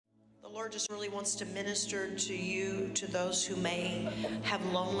Lord just really wants to minister to you, to those who may have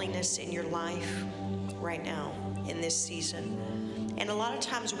loneliness in your life right now in this season. And a lot of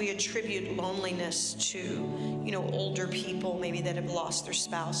times we attribute loneliness to, older people maybe that have lost their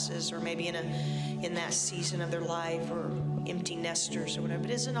spouses, or maybe in that season of their life, or empty nesters or whatever.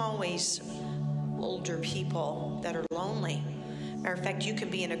 But it isn't always older people that are lonely. Matter of fact, you can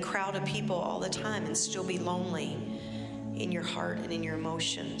be in a crowd of people all the time and still be lonely in your heart and in your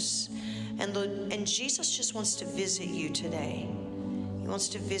emotions. And Jesus just wants to visit you today. He wants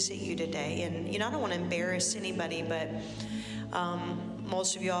to visit you today. And, I don't want to embarrass anybody, but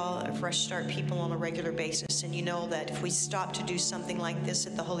most of y'all are Fresh Start people on a regular basis. And you know that if we stop to do something like this,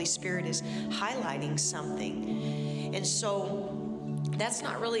 that the Holy Spirit is highlighting something. And so that's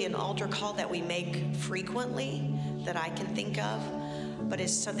not really an altar call that we make frequently that I can think of, but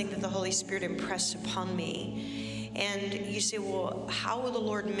it's something that the Holy Spirit impressed upon me. And you say, well, how will the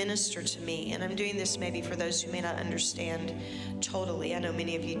Lord minister to me? And I'm doing this maybe for those who may not understand totally. I know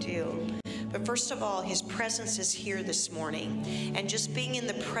many of you do. But first of all, His presence is here this morning. And just being in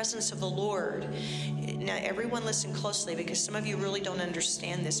the presence of the Lord. Now, everyone listen closely, because some of you really don't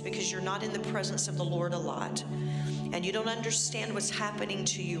understand this, because you're not in the presence of the Lord a lot. And you don't understand what's happening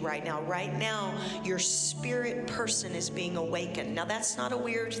to you right now. Right now, your spirit person is being awakened. Now, that's not a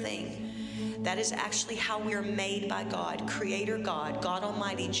weird thing. That is actually how we are made by God, Creator God, God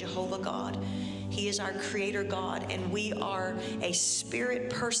Almighty, Jehovah God. He is our Creator God, and we are a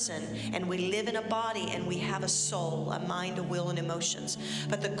spirit person, and we live in a body, and we have a soul, a mind, a will, and emotions.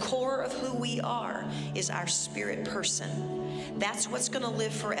 But the core of who we are is our spirit person. That's what's going to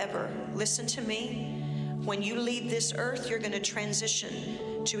live forever. Listen to me. When you leave this earth, you're going to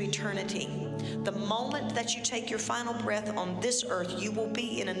transition to eternity. The moment that you take your final breath on this earth, you will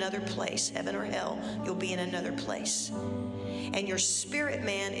be in another place, heaven or hell. You'll be in another place. And your spirit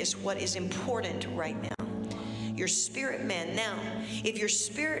man is what is important right now. Your spirit man. Now, if your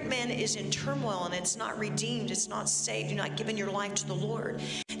spirit man is in turmoil and it's not redeemed, it's not saved, you're not giving your life to the Lord,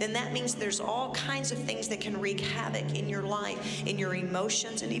 then that means there's all kinds of things that can wreak havoc in your life, in your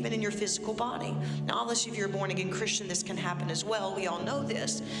emotions, and even in your physical body. Now, obviously, if you're a born-again Christian, this can happen as well. We all know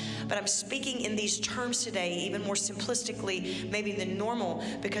this. But I'm speaking in these terms today, even more simplistically maybe than normal,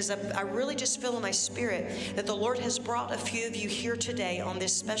 because I really just feel in my spirit that the Lord has brought a few of you here today on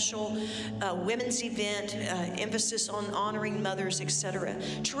this special women's event, emphasis on honoring mothers, etc.,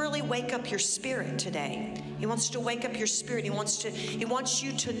 to really wake up your spirit today. He wants to wake up your spirit. He wants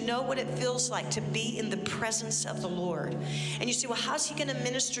you to know what it feels like to be in the presence of the Lord. And you say, well, how's He going to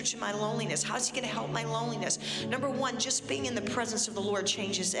minister to my loneliness? How's He going to help my loneliness? Number one, just being in the presence of the Lord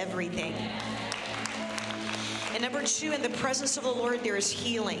changes everything. And number two, in the presence of the Lord, there is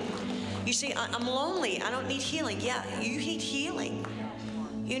healing. You say, I'm lonely. I don't need healing. Yeah, you need healing.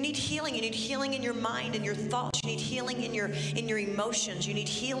 You need healing. You need healing in your mind and your thoughts. You need healing in your emotions. You need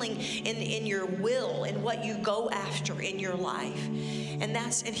healing in your will and what you go after in your life.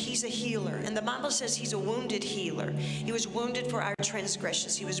 And He's a healer. And the Bible says He's a wounded healer. He was wounded for our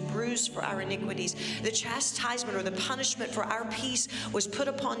transgressions. He was bruised for our iniquities. The chastisement or the punishment for our peace was put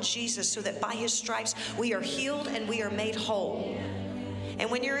upon Jesus, so that by His stripes we are healed and we are made whole. And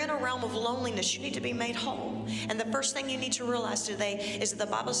when you're in a realm of loneliness, you need to be made whole. And the first thing you need to realize today is that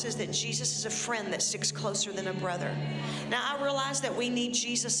the Bible says that Jesus is a friend that sticks closer than a brother. Now, I realize that we need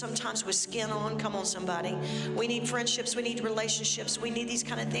Jesus sometimes with skin on. Come on, somebody. We need friendships. We need relationships. We need these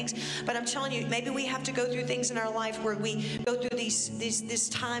kind of things. But I'm telling you, maybe we have to go through things in our life where we go through these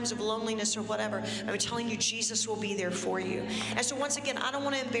times of loneliness or whatever. I'm telling you, Jesus will be there for you. And so once again, I don't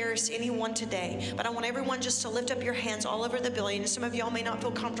want to embarrass anyone today, but I want everyone just to lift up your hands all over the building. And some of y'all may not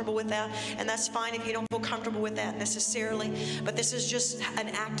feel comfortable with that, and that's fine if you don't feel comfortable with that necessarily, but this is just an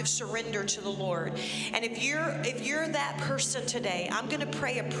act of surrender to the Lord. And if you're that person today, I'm going to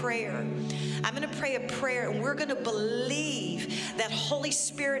pray a prayer. I'm going to pray a prayer, and we're going to believe that Holy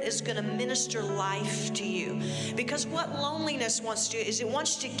Spirit is going to minister life to you. Because what loneliness wants to do is it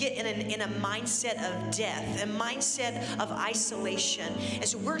wants to get in a mindset of death, a mindset of isolation. And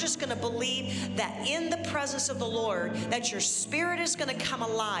so we're just going to believe that in the presence of the Lord, that your spirit is going to come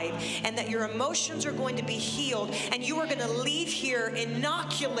alive, and that your emotions are going to be healed, and you are going to leave here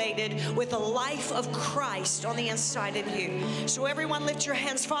inoculated with the life of Christ on the inside of you. So everyone lift your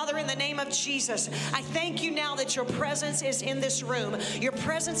hands. Father, in the name of Jesus, I thank you now that your presence is in this room. Your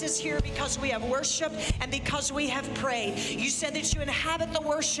presence is here because we have worshiped and because we have prayed. You said that you inhabit the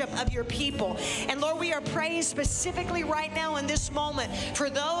worship of your people. And Lord, we are praying specifically right now in this moment for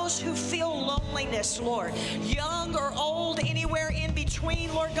those who feel loneliness, Lord, young or old, anywhere in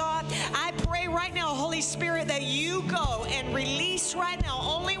between, Lord God. I pray pray right now, Holy Spirit, that you go and release right now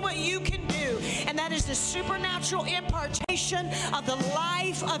only what you can do, and that is the supernatural impartation of the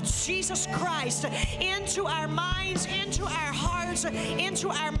life of Jesus Christ into our minds, into our hearts, into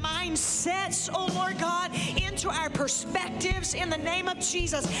our mindsets, oh Lord God, into our perspectives in the name of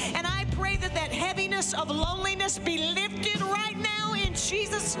Jesus. And I pray that that heaviness of loneliness be lifted right now in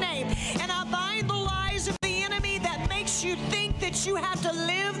Jesus' name. And I bind the lies of the enemy that makes you think that you have to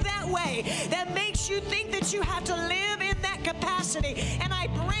live that way, that makes you think that you have to live in that capacity. And I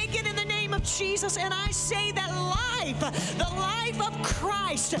break it in the name of Jesus, and I say that life, the life of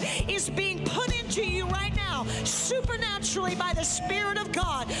Christ, is being put into you right now, supernaturally by the Spirit of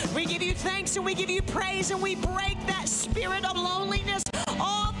God. We give you thanks and we give you praise, and we break that spirit of loneliness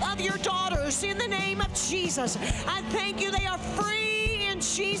off of your daughters in the name of Jesus. I thank you, they are free in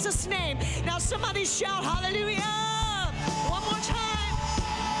Jesus' name. Now somebody shout hallelujah. One more time.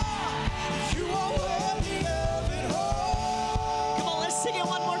 You are worthy of it all. Come on, let's sing it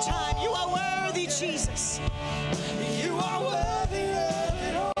one more time. You are worthy, Jesus. You are worthy of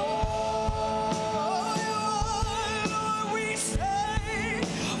it all. You are, Lord, we say,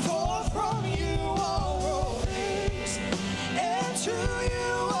 for from you are all things, and to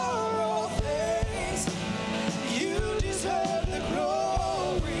you are all things. You deserve the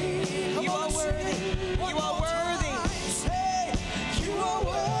glory. You are worthy. You are worthy. Say, you are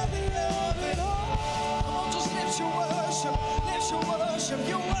worthy of it all. Come on, just lift your worship. Lift your worship.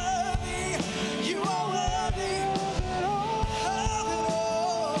 You're worthy. You are worthy of it all. Of it all.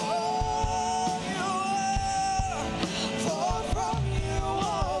 You are. For from you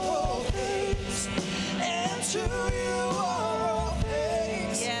are all things, and to you are all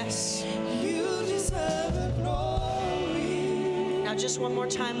things. Yes. You deserve the glory. Now just one more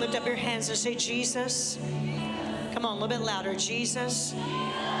time, lift up your hands and say, Jesus. Come on, a little bit louder. Jesus.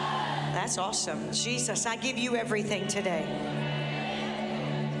 That's awesome. Jesus, I give you everything today.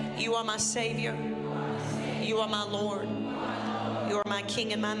 You are my Savior. You are my Lord. You are my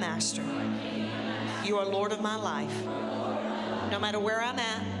King and my Master. You are Lord of my life. No matter where I'm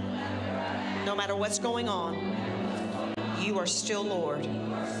at, no matter what's going on, you are still Lord.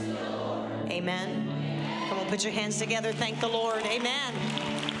 Amen. Come on, put your hands together. Thank the Lord. Amen.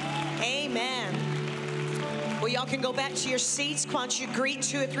 Amen. Well, y'all can go back to your seats. Why don't you greet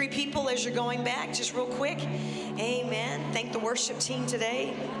 2 or 3 people as you're going back, just real quick. Amen. Thank the worship team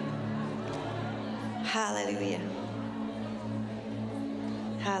today. Hallelujah.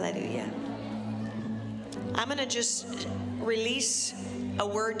 Hallelujah. I'm going to just release a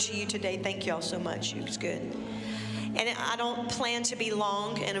word to you today. Thank y'all so much. It was good. And I don't plan to be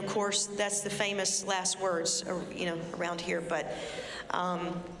long. And of course, that's the famous last words, around here. But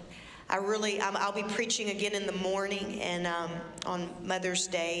I'll be preaching again in the morning and on Mother's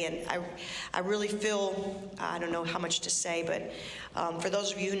Day, and I really feel, I don't know how much to say, but for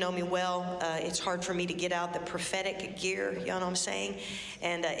those of you who know me well, it's hard for me to get out the prophetic gear, you know what I'm saying?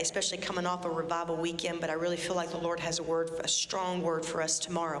 And especially coming off a revival weekend, but I really feel like the Lord has a strong word for us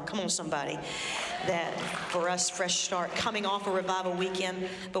tomorrow. Come on, somebody. That for us, fresh start, coming off a revival weekend,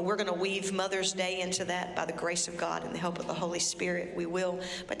 but we're going to weave Mother's Day into that by the grace of God and the help of the Holy Spirit. We will.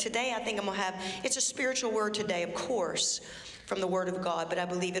 But today, I think I'm going to it's a spiritual word today, of course, from the Word of God, but I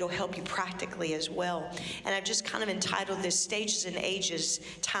believe it'll help you practically as well. And I've just kind of entitled this Stages and Ages,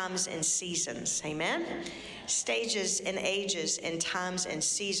 Times and Seasons. Amen? Stages and ages and times and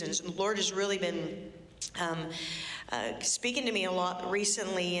seasons. The Lord has really been speaking to me a lot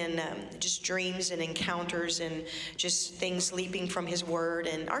recently, and just dreams and encounters and just things leaping from His Word.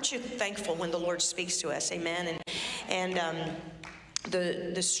 And aren't you thankful when the Lord speaks to us? Amen. And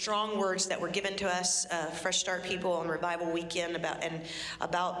the strong words that were given to us, Fresh Start people on Revival Weekend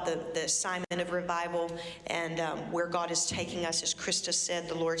about the assignment of revival and where God is taking us, as Krista said,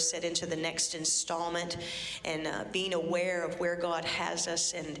 the Lord said, into the next installment, and being aware of where God has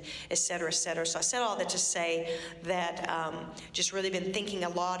us, and et cetera, et cetera. So I said all that to say that just really been thinking a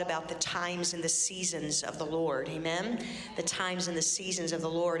lot about the times and the seasons of the Lord. Amen? The times and the seasons of the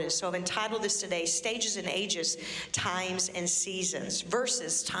Lord. And so I've entitled this today, Stages and Ages, Times and Seasons.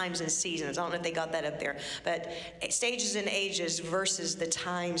 Versus times and seasons. I don't know if they got that up there, but stages and ages versus the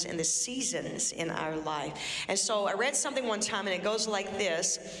times and the seasons in our life. And so I read something one time, and it goes like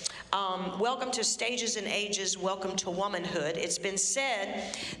this. Welcome to Stages and Ages, welcome to womanhood. It's been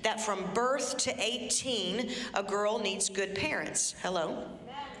said that from birth to 18, a girl needs good parents. Hello?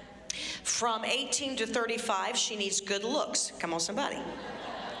 From 18 to 35, she needs good looks. Come on, somebody.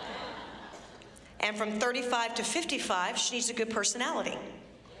 And from 35 to 55, she needs a good personality.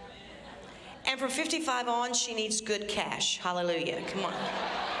 And from 55 on, she needs good cash. Hallelujah. Come on.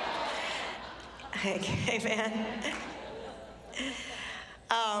 Amen.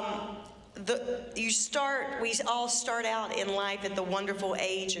 We all start out in life at the wonderful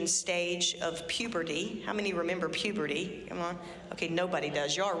age and stage of puberty. How many remember puberty? Come on. Okay, nobody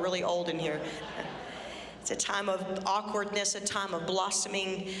does. Y'all are really old in here. It's a time of awkwardness, a time of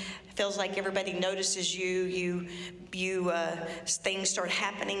blossoming. It feels like everybody notices you. Things start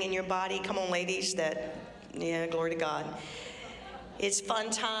happening in your body. Come on, ladies. Yeah, glory to God. It's fun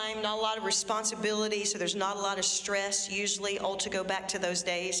time, not a lot of responsibility, so there's not a lot of stress usually. To go back to those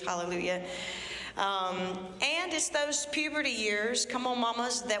days, hallelujah. And it's those puberty years, come on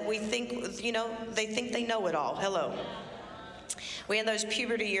mamas, that we think, they think they know it all. Hello. We have those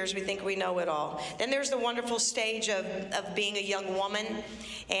puberty years, we think we know it all. Then there's the wonderful stage of being a young woman,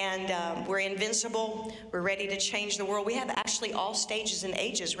 and we're invincible. We're ready to change the world. We have actually all stages and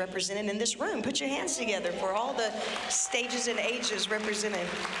ages represented in this room. Put your hands together for all the stages and ages represented.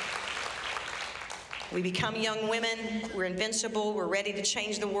 We become young women, we're invincible, we're ready to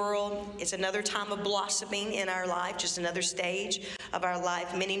change the world. It's another time of blossoming in our life, just another stage of our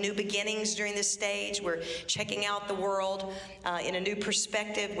life. Many new beginnings during this stage. We're checking out the world in a new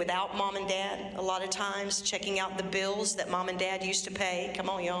perspective without mom and dad a lot of times, checking out the bills that mom and dad used to pay. Come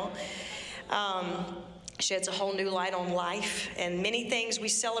on, y'all. Sheds a whole new light on life, and many things we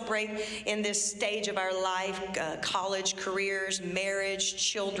celebrate in this stage of our life, college, careers, marriage,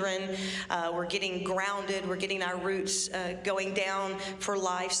 children. We're getting grounded. We're getting our roots going down for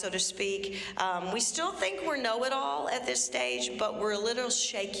life, so to speak. We still think we're know-it-all at this stage, but we're a little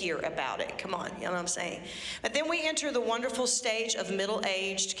shakier about it. Come on, you know what I'm saying? But then we enter the wonderful stage of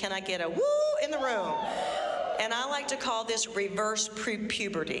middle-aged. Can I get a woo in the room? And I like to call this reverse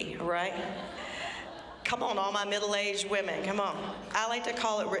pre-puberty, right? Come on, all my middle-aged women, come on. I like to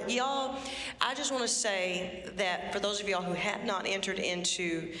call it, y'all, I just want to say that for those of y'all who have not entered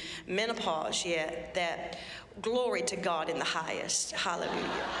into menopause yet, that glory to God in the highest,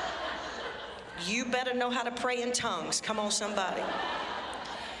 hallelujah. You better know how to pray in tongues, come on somebody.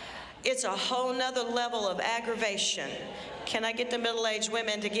 It's a whole nother level of aggravation. Can I get the middle-aged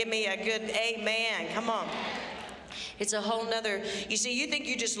women to give me a good amen? Come on. It's a whole nother, you see, you think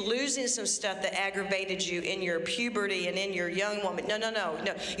you're just losing some stuff that aggravated you in your puberty and in your young woman. No.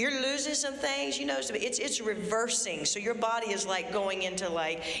 You're losing some things, it's reversing. So your body is like going into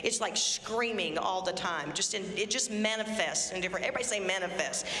it's like screaming all the time. It just manifests in different, everybody say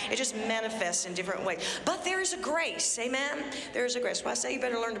manifest. It just manifests in different ways. But there is a grace, amen? There is a grace. Well, I say you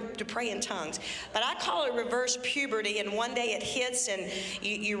better learn to pray in tongues. But I call it reverse puberty, and one day it hits and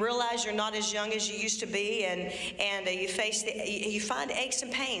you realize you're not as young as you used to be, and you find aches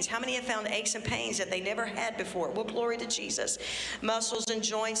and pains. How many have found aches and pains that they never had before? Well, glory to Jesus. Muscles and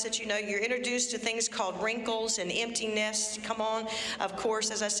joints that you're introduced to things called wrinkles and emptiness. Come on. Of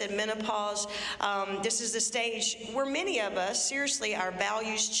course, as I said, menopause. This is the stage where many of us, seriously, our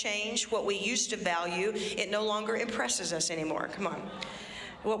values change. What we used to value, it no longer impresses us anymore. Come on.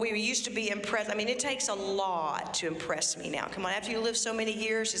 What we used to be impressed, it takes a lot to impress me now. Come on, after you live so many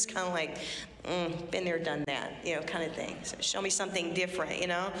years, it's kind of like, been there, done that, kind of thing. So show me something different,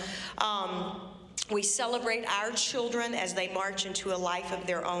 We celebrate our children as they march into a life of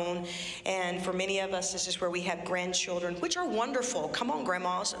their own. And for many of us, this is where we have grandchildren, which are wonderful. Come on,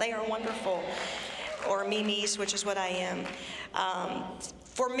 grandmas, they are wonderful. Or mimis, which is what I am.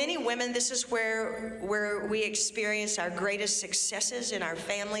 For many women, this is where we experience our greatest successes in our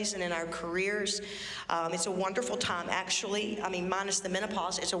families and in our careers. It's a wonderful time, actually. Minus the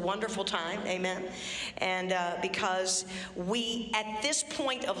menopause, it's a wonderful time, amen. And because at this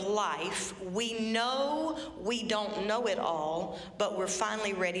point of life, we know we don't know it all, but we're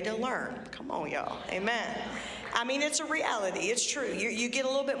finally ready to learn. Come on, y'all, amen. It's a reality, it's true. You get a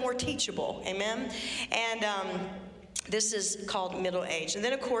little bit more teachable, amen. And this is called middle age. And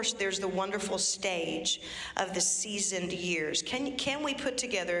then, of course, there's the wonderful stage of the seasoned years. Can we put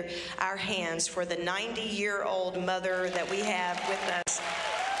together our hands for the 90-year-old mother that we have with us?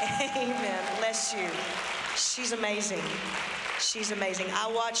 Amen. Bless you. She's amazing. She's amazing.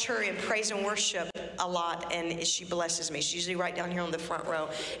 I watch her in praise and worship a lot, and she blesses me. She's usually right down here on the front row,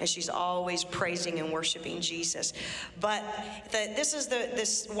 and she's always praising and worshiping Jesus. But this is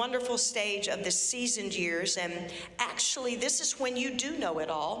this wonderful stage of the seasoned years, and actually this is when you do know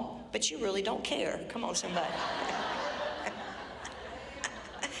it all, but you really don't care. Come on, somebody.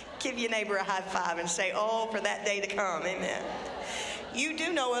 Give your neighbor a high five and say, oh, for that day to come, amen. You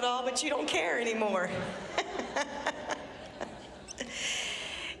do know it all, but you don't care anymore.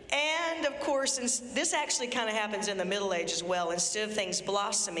 And of course, this actually kind of happens in the middle age as well. Instead of things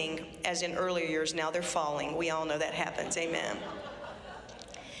blossoming as in earlier years, now they're falling. We all know that happens, amen.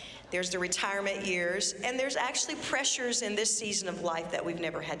 there's the retirement years, and there's actually pressures in this season of life that we've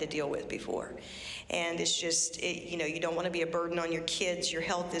never had to deal with before. And it's just, you know, you don't want to be a burden on your kids. Your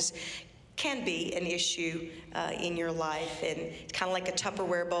health can be an issue in your life, and it's kind of like a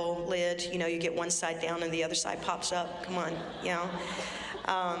Tupperware bowl lid. You know, you get one side down and the other side pops up. Come on, you know.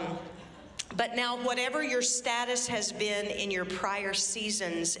 But now, whatever your status has been in your prior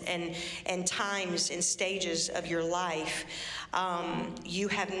seasons and times and stages of your life, you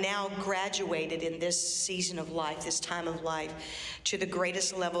have now graduated in this season of life, this time of life, to the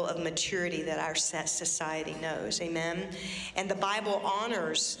greatest level of maturity that our society knows. Amen? And the Bible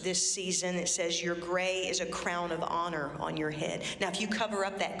honors this season. It says your gray is a crown of honor on your head. Now, if you cover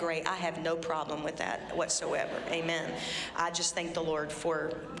up that gray, I have no problem with that whatsoever. Amen? I just thank the Lord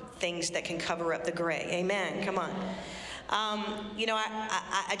for things that can cover up the gray. Amen? Come on. You know,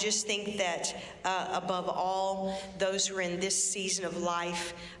 I just think that above all, those who are in this season of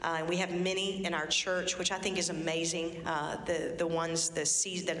life, we have many in our church, which I think is amazing. The ones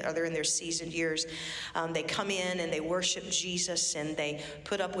that are in their seasoned years, they come in and they worship Jesus and they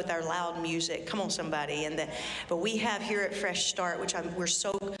put up with our loud music. Come on, somebody! But we have here at Fresh Start, which we're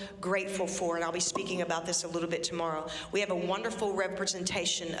so grateful for, and I'll be speaking about this a little bit tomorrow. We have a wonderful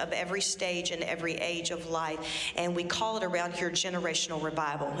representation of every stage and every age of life, and we call it around here generational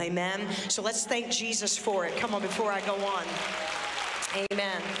revival. Amen? So let's thank Jesus for it. Come on, before I go on.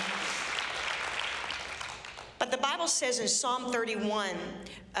 Amen. But the Bible says in Psalm 31,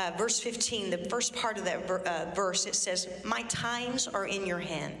 verse 15, the first part of that verse, it says, "My times are in your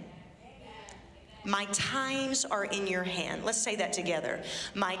hand." My times are in your hand. Let's say that together.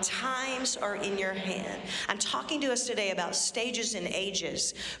 My times are in your hand. I'm talking to us today about stages and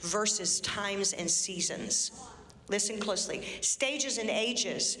ages versus times and seasons. Listen closely. Stages and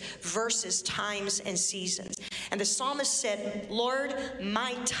ages versus times and seasons. And the psalmist said, Lord,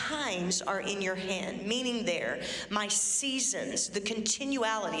 my times are in your hand. Meaning there, my seasons, the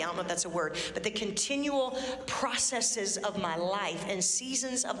continuality, I don't know if that's a word, but the continual processes of my life and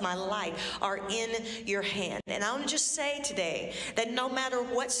seasons of my life are in your hand. And I want to just say today that no matter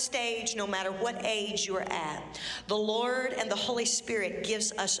what stage, no matter what age you're at, the Lord and the Holy Spirit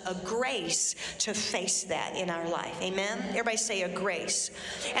gives us a grace to face that in our life. Amen? Everybody say a grace.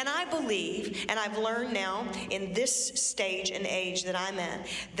 And I believe, and I've learned now in this stage and age that I'm at,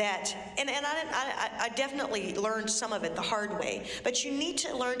 that, and I definitely learned some of it the hard way, but you need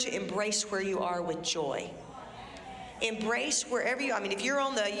to learn to embrace where you are with joy. Embrace wherever you are. I mean, if you're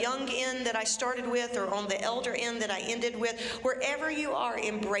on the young end that I started with or on the elder end that I ended with, wherever you are,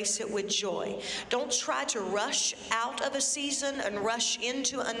 embrace it with joy. Don't try to rush out of a season and rush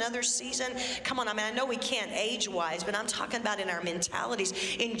into another season. Come on, I mean, I know we can't age-wise, but I'm talking about in our mentalities.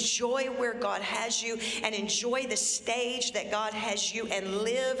 Enjoy where God has you and enjoy the stage that God has you and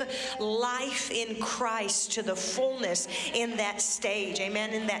live life in Christ to the fullness in that stage.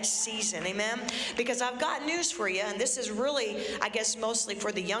 Amen, in that season. Amen, because I've got news for you, and this is really, I guess, mostly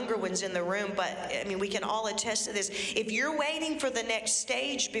for the younger ones in the room, but I mean, we can all attest to this. If you're waiting for the next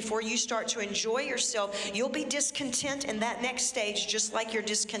stage before you start to enjoy yourself, you'll be discontent in that next stage, just like you're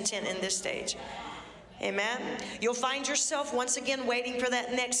discontent in this stage. Amen. You'll find yourself once again waiting for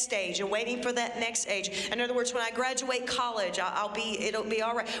that next stage and waiting for that next age. In other words, when I graduate college, it'll be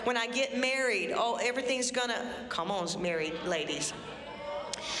all right. When I get married, everything's gonna, come on, married ladies.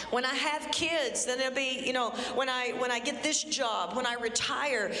 When I have kids, then it'll be, you know, when I get this job, when I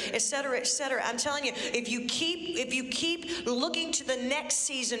retire, et cetera, et cetera. I'm telling you, if you keep looking to the next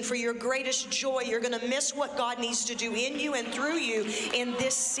season for your greatest joy, you're going to miss what God needs to do in you and through you in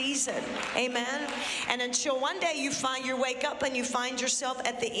this season. Amen. And until one day you wake up and you find yourself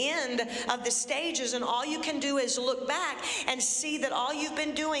at the end of the stages, and all you can do is look back and see that all you've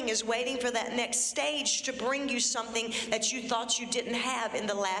been doing is waiting for that next stage to bring you something that you thought you didn't have in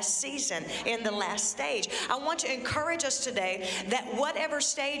the last season, in the last stage. I want to encourage us today that whatever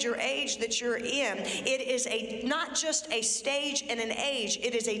stage or age that you're in, it is not just a stage and an age,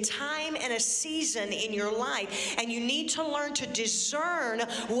 it is a time and a season in your life, and you need to learn to discern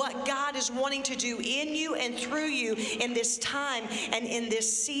what God is wanting to do in you and through you in this time and in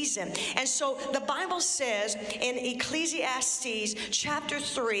this season. And so the Bible says in Ecclesiastes chapter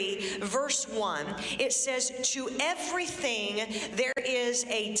 3 verse 1, it says, to everything there is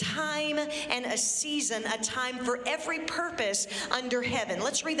a a time and a season, a time for every purpose under heaven.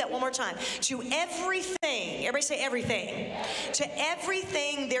 Let's read that one more time. To everything, everybody say everything. To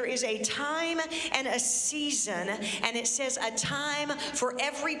everything there is a time and a season, and it says a time for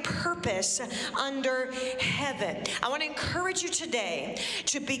every purpose under heaven. I want to encourage you today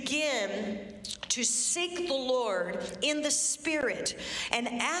to begin to seek the Lord in the Spirit and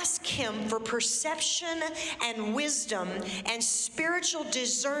ask Him for perception and wisdom and spiritual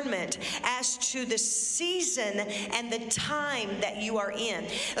discernment as to the season and the time that you are in.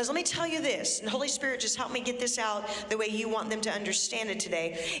 Because let me tell you this, and Holy Spirit, just help me get this out the way you want them to understand it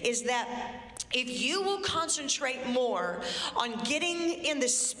today, is that if you will concentrate more on getting in the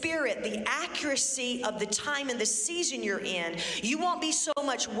Spirit the accuracy of the time and the season you're in, you won't be so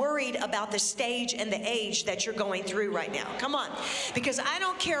much worried about the stage and the age that you're going through right now. Come on. Because I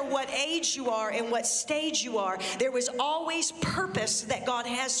don't care what age you are and what stage you are, there is always purpose that God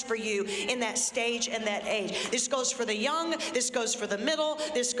has for you in that stage and that age. This goes for the young, this goes for the middle,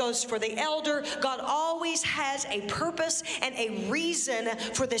 this goes for the elder. God always has a purpose and a reason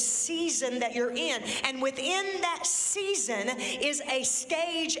for the season that you're in, and within that season is a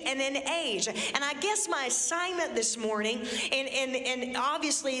stage and an age. And I guess my assignment this morning, and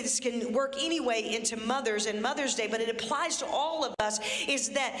obviously this can work anyway into Mothers and Mother's Day, but it applies to all of us, is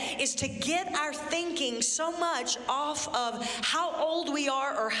to get our thinking so much off of how old we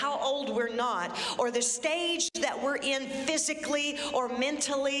are or how old we're not, or the stage that we're in physically or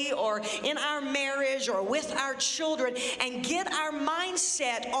mentally or in our marriage or with our children, and get our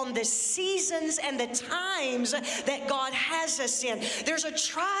mindset on the seasons and the times that God has us in. There's a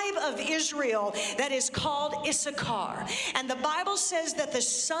tribe of Israel that is called Issachar, and the Bible says that the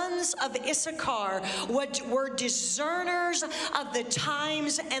sons of Issachar were discerners of the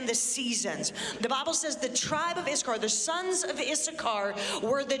times and the seasons. The Bible says the tribe of Issachar, the sons of Issachar,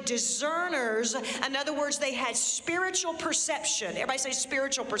 were the discerners. In other words, they had spiritual perception. Everybody say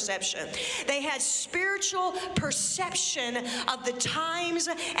spiritual perception. They had spiritual perception of the times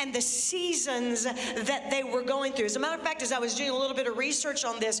and the seasons that they were going through. As a matter of fact, as I was doing a little bit of research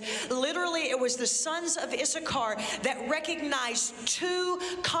on this, literally it was the sons of Issachar that recognized two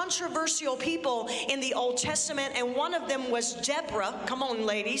controversial people in the Old Testament, and one of them was Deborah. Come on,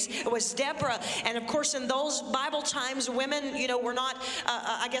 ladies. It was Deborah. And of course, in those Bible times, women, were not,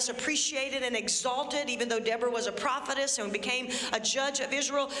 I guess, appreciated and exalted, even though Deborah was a prophetess and became a judge of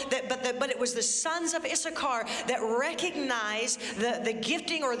Israel. But it was the sons of Issachar that recognized the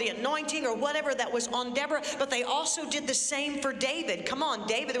gifting or the anointing or whatever that was on Deborah, but they also did the same for David. Come on,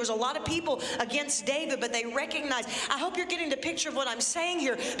 David. There was a lot of people against David, but they recognized. I hope you're getting the picture of what I'm saying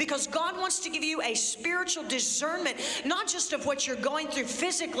here, because God wants to give you a spiritual discernment, not just of what you're going through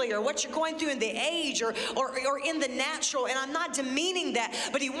physically or what you're going through in the age or in the natural, and I'm not demeaning that,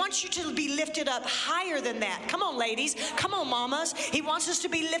 but He wants you to be lifted up higher than that. Come on, ladies. Come on, mamas. He wants us to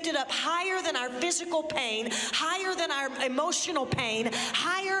be lifted up higher than our physical pain, higher than our emotional pain,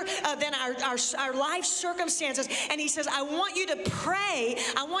 higher than our life circumstances. And He says, I want you to pray.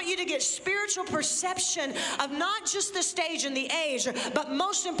 I want you to get spiritual perception of not just the stage and the age, but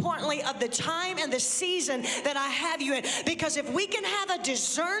most importantly of the time and the season that I have you in. Because if we can have a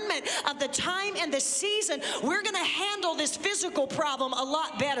discernment of the time and the season, we're going to handle this physical problem a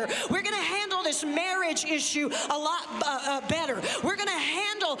lot better. We're going to handle this marriage issue a lot better. We're going to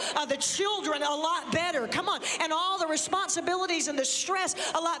handle the children a lot better. Come on. And all the responsibilities and the stress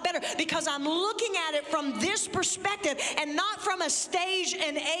a lot better, because I'm looking at it from this perspective and not from a stage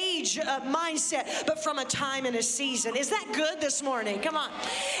and age mindset, but from a time and a season. Is that good this morning? Come on.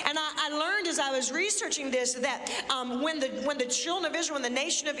 And I learned as I was researching this that when the children of Israel, when the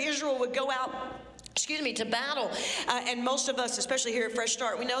nation of Israel would go out to battle. And most of us, especially here at Fresh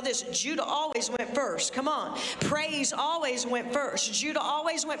Start, we know this. Judah always went first. Come on. Praise always went first. Judah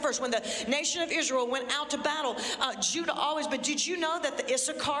always went first. When the nation of Israel went out to battle, Judah always. But did you know that the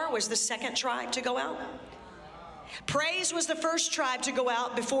Issachar was the second tribe to go out? Praise was the first tribe to go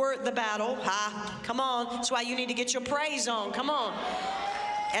out before the battle. Come on. That's why you need to get your praise on. Come on.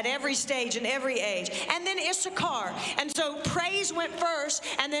 At every stage and every age. And then Issachar. And so praise went first,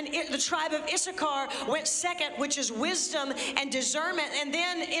 and then the tribe of Issachar went second, which is wisdom and discernment. And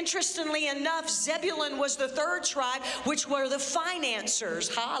then, interestingly enough, Zebulun was the third tribe, which were the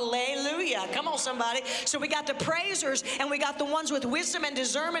financiers. Hallelujah. Come on, somebody. So we got the praisers, and we got the ones with wisdom and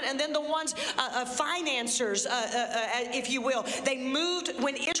discernment, and then the ones, financiers, if you will. They moved,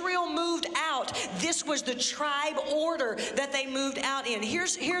 when Israel moved out, this was the tribe order that they moved out in.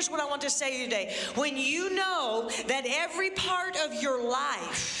 Here's here's what I want to say to you today. When you know that every part of your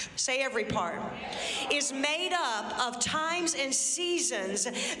life, say every part, is made up of times and seasons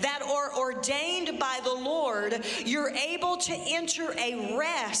that are ordained by the Lord, you're able to enter a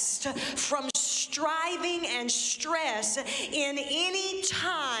rest from striving and stress in any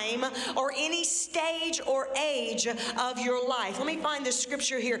time or any stage or age of your life. Let me find this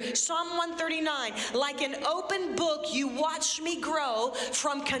scripture here. Psalm 139, like an open book, you watch me grow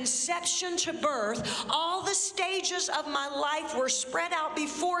from conception to birth. All the stages of my life were spread out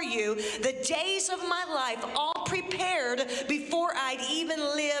before you, the days of my life all prepared before I'd even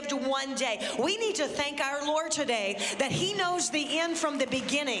lived one day. We need to thank our Lord today that He knows the end from the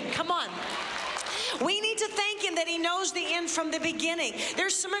beginning. Come on. We need to thank Him that He knows the end from the beginning.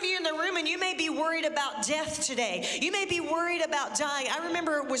 There's some of you in the room and you may be worried about death today. You may be worried about dying. I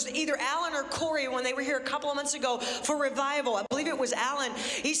remember it was either Alan or Corey when they were here a couple of months ago for revival. I believe it was Alan.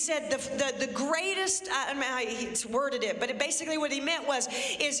 He said the greatest, I don't know how he worded it, but basically what he meant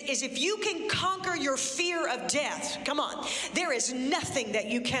is if you can conquer your fear of death, come on, there is nothing that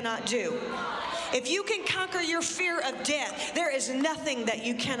you cannot do. If you can conquer your fear of death, there is nothing that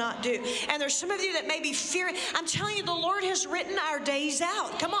you cannot do. And there's some of you that may be fearing. I'm telling you, the Lord has written our days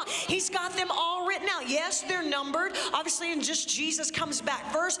out. Come on. He's got them all written out. Yes, they're numbered. Obviously, and just Jesus comes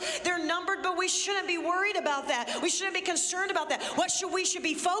back first. They're numbered, but we shouldn't be worried about that. We shouldn't be concerned about that. What we should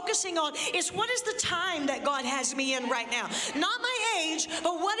be focusing on is what is the time that God has me in right now? Not my age,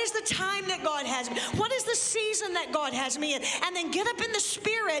 but what is the time that God has me? What is the season that God has me in? And then get up in the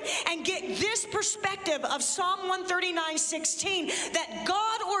Spirit and get this perspective of Psalm 139:16, that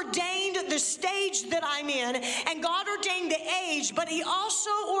God ordained the stage that I'm in, and God ordained the age, but He also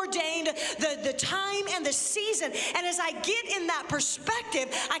ordained the time and the season. And as I get in that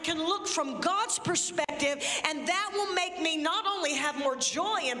perspective, I can look from God's perspective, and that will make me not only have more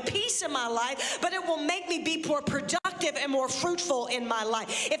joy and peace in my life, but it will make me be more productive and more fruitful in my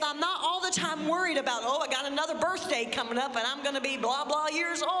life. If I'm not all the time worried about, oh, I got another birthday coming up and I'm going to be blah, blah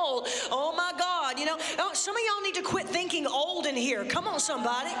years old. Oh my God, you know, some of y'all need to quit thinking old in here. Come on,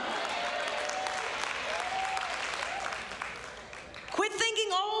 somebody. Quit thinking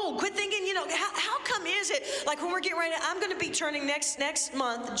old. Quit thinking, you know, how come is it, like when we're getting ready, I'm going to be turning next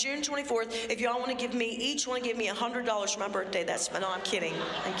month, June 24th, if y'all want to give me, each want to give me $100 for my birthday, no, I'm kidding.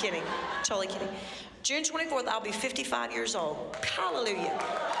 I'm kidding. Totally kidding. June 24th, I'll be 55 years old. Hallelujah.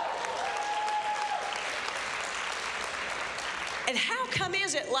 And how come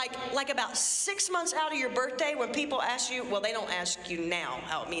is it like about 6 months out of your birthday when people ask you, well, they don't ask you now,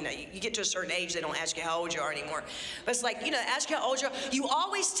 you get to a certain age, they don't ask you how old you are anymore. But it's like, ask you how old you are. You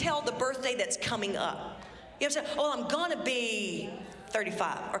always tell the birthday that's coming up. You have to say, oh, I'm going to be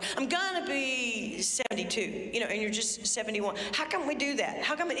 35, or I'm going to be 72, and you're just 71. How come we do that?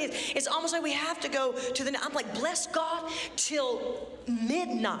 How come it's almost like we have to go to I'm like, bless God, till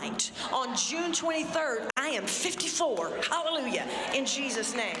midnight on June 23rd, I am 54. Hallelujah, in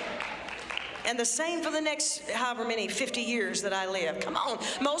Jesus' name. And the same for the next however many 50 years that I live. Come on.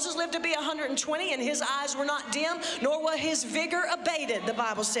 Moses lived to be 120 and his eyes were not dim, nor was his vigor abated, the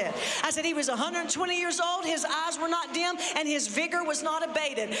Bible said. I said he was 120 years old, his eyes were not dim, and his vigor was not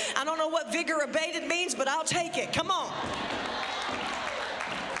abated. I don't know what vigor abated means, but I'll take it. Come on.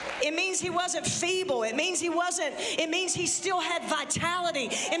 It means he wasn't feeble. It means he still had vitality.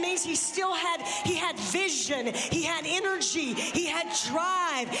 It means he had vision. He had energy. He had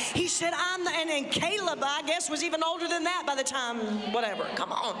drive. He said, and Caleb, I guess, was even older than that by the time, whatever.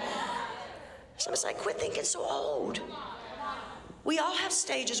 Come on. Somebody's like, quit thinking so old. We all have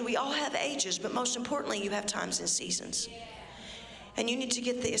stages. We all have ages. But most importantly, you have times and seasons. And you need to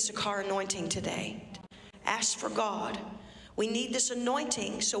get the Issachar anointing today. Ask for God. We need this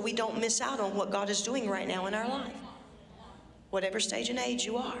anointing so we don't miss out on what God is doing right now in our life. Whatever stage and age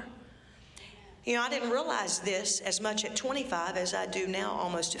you are. I didn't realize this as much at 25 as I do now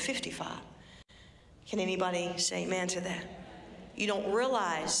almost at 55. Can anybody say amen to that? You don't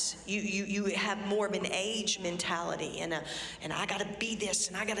realize you have more of an age mentality and I got to be this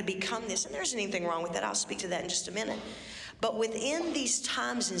and I got to become this. And there isn't anything wrong with that. I'll speak to that in just a minute. But within these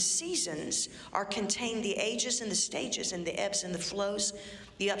times and seasons are contained the ages and the stages and the ebbs and the flows,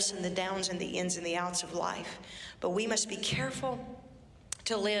 the ups and the downs and the ins and the outs of life. But we must be careful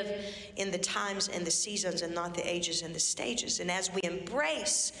to live in the times and the seasons and not the ages and the stages. And as we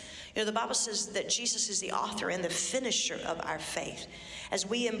embrace, You know, the Bible says that Jesus is the author and the finisher of our faith. As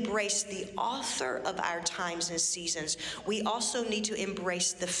we embrace the author of our times and seasons, we also need to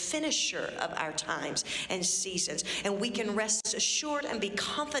embrace the finisher of our times and seasons. And we can rest assured and be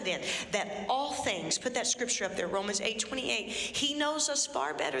confident that all things, put that scripture up there, Romans 8:28, He knows us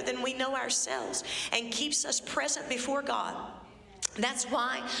far better than we know ourselves and keeps us present before God. That's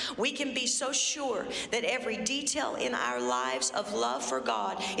why we can be so sure that every detail in our lives of love for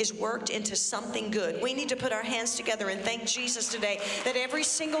God is worked into something good. We need to put our hands together and thank Jesus today that every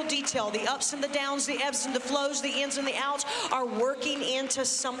single detail, the ups and the downs, the ebbs and the flows, the ins and the outs, are working into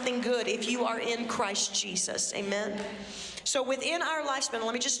something good if you are in Christ Jesus. Amen. So within our lifespan,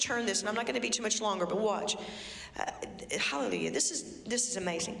 let me just turn this, and I'm not going to be too much longer, but watch. Hallelujah. This is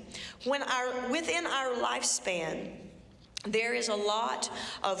amazing. Within our lifespan, there is a lot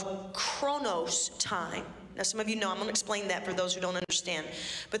of chronos time. Now, some of you know, I'm going to explain that for those who don't understand.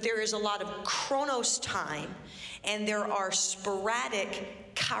 But there is a lot of chronos time, and there are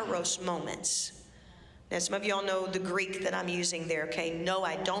sporadic kairos moments. Now, some of y'all know the Greek that I'm using there, okay? No,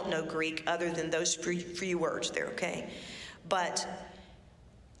 I don't know Greek other than those few words there, okay? But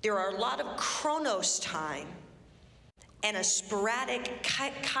there are a lot of chronos time and a sporadic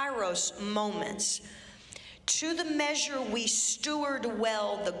kairos moments. To the measure we steward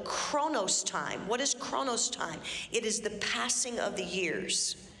well the chronos time. What is chronos time? It is the passing of the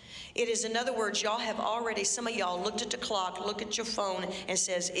years. It is, in other words, y'all have already, some of y'all looked at the clock, look at your phone, and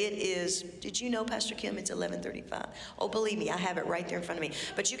says it is, did you know, Pastor Kim, it's 11:35? Oh, believe me, I have it right there in front of me.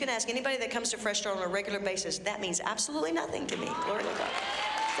 But you can ask anybody that comes to Fresh Start on a regular basis. That means absolutely nothing to me. Glory to God.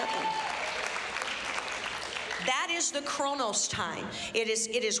 Nothing. That is the chronos time. It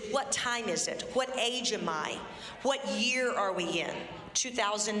is what time is it? What age am I? What year are we in?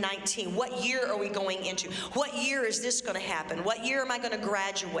 2019. What year are we going into? What year is this going to happen? What year am I going to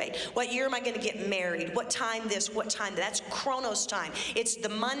graduate? What year am I going to get married? What time this? What time? That's chronos time. It's the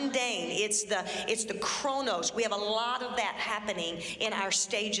mundane. It's the chronos. We have a lot of that happening in our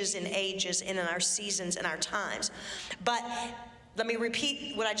stages and ages and in our seasons and our times. But let me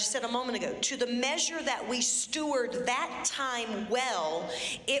repeat what I just said a moment ago. To the measure that we steward that time well,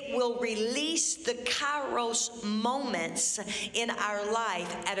 it will release the kairos moments in our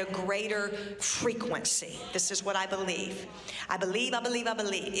life at a greater frequency. This is what I believe. I believe.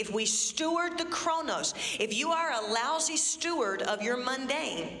 If we steward the chronos, if you are a lousy steward of your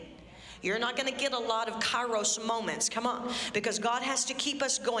mundane, you're not going to get a lot of kairos moments. Come on. Because God has to keep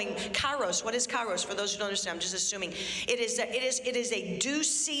us going. Kairos. What is kairos? For those who don't understand, I'm just assuming. It is a due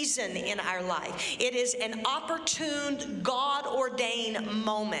season in our life. It is an opportune, God-ordained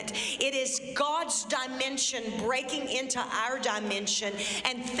moment. It is God's dimension breaking into our dimension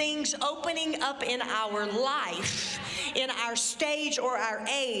and things opening up in our life, in our stage or our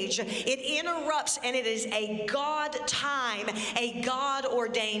age. It interrupts, and it is a God time, a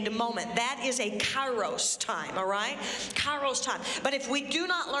God-ordained moment. That is a kairos time, all right? Kairos time. But if we do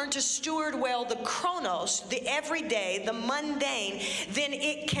not learn to steward well the chronos, the everyday, the mundane, then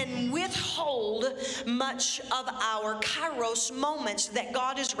it can withhold much of our kairos moments that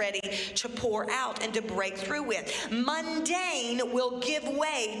God is ready to pour out and to break through with. Mundane will give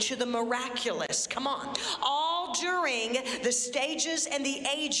way to the miraculous. Come on. All during the stages and the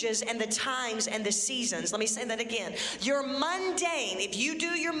ages and the times and the seasons. Let me say that again. Your mundane, if you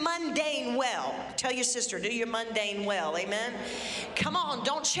do your mundane well, tell your sister, do your mundane well. Amen. Come on,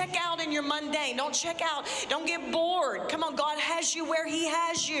 don't check out in your mundane. Don't check out. Don't get bored. Come on, God has you where He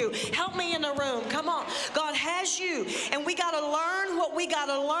has you. Help me in the room. Come on, God has you, and we got to learn what we got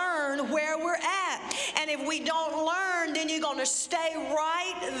to learn where we're at. And if we don't learn, then you're going to stay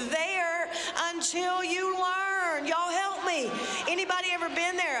right there until you learn. Y'all help me. Anybody ever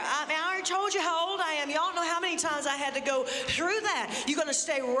been there? I already told you how old I am. Y'all know how many times I had to go through that. You're going to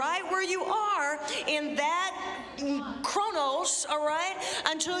stay right where you are in that chronos, all right,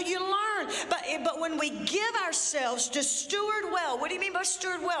 until you learn. But when we give ourselves to steward well, what do you mean by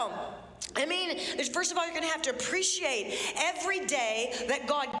steward well? I mean, first of all, you're going to have to appreciate every day that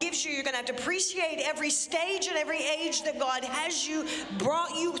God gives you. You're going to have to appreciate every stage and every age that God has you,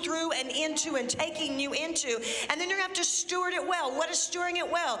 brought you through and into and taking you into. And then you're going to have to steward it well. What is stewarding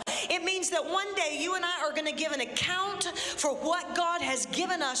it well? It means that one day you and I are going to give an account for what God has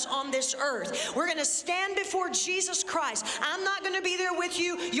given us on this earth. We're going to stand before Jesus Christ. I'm not going to be there with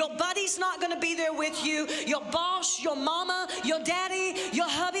you. Your buddy's not going to be there with you. Your boss, your mama, your daddy, your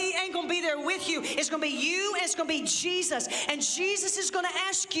hubby ain't going to be there with you. It's going to be you, and it's going to be Jesus. And Jesus is going to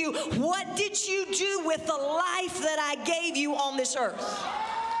ask you, what did you do with the life that I gave you on this earth?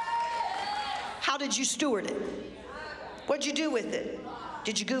 How did you steward it? What did you do with it?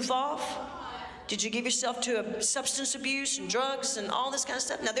 Did you goof off? Did you give yourself to substance abuse and drugs and all this kind of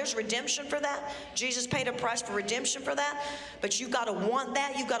stuff? Now, there's redemption for that. Jesus paid a price for redemption for that. But you've got to want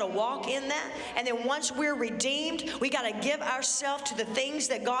that. You've got to walk in that. And then once we're redeemed, we got to give ourselves to the things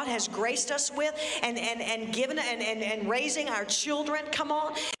that God has graced us with, and given and raising our children. Come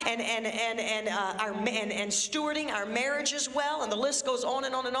on, and stewarding our marriages well. And the list goes on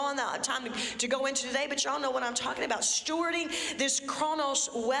and on and on. Not time to go into today, but y'all know what I'm talking about. Stewarding this chronos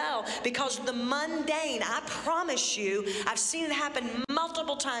well, because the mundane, I promise you, I've seen it happen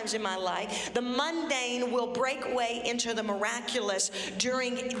multiple times in my life. The mundane will break way into the miraculous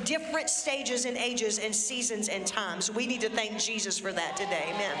during different stages and ages and seasons and times. We need to thank Jesus for that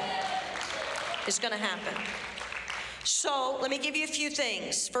today. Amen. It's going to happen. So let me give you a few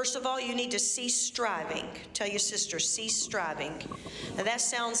things. First of all, you need to cease striving. Tell your sister, cease striving. Now that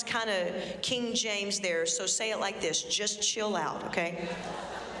sounds kind of King James there, so say it like this: just chill out, okay?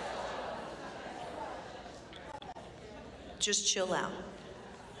 Just chill out.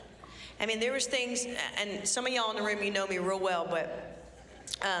 I mean, there was things, and some of y'all in the room, you know me real well, but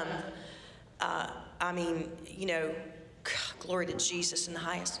I mean, you know, glory to Jesus in the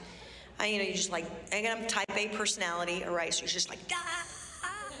highest. You know, you just like, I'm type A personality, all right, so you're just like,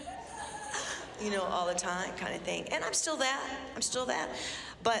 you know, all the time kind of thing. And I'm still that.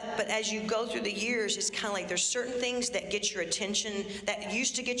 But as you go through the years, it's kind of like there's certain things that get your attention, that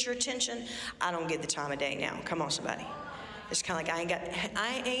used to get your attention. I don't get the time of day now. Come on, somebody. It's kind of like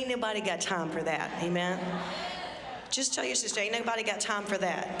I ain't nobody got time for that. Amen. Just tell your sister, ain't nobody got time for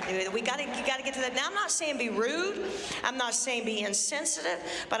that. You gotta get to that. Now, I'm not saying be rude. I'm not saying be insensitive.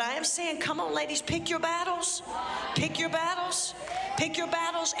 But I am saying, come on, ladies, pick your battles. Pick your battles. Pick your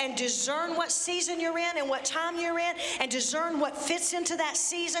battles and discern what season you're in and what time you're in, and discern what fits into that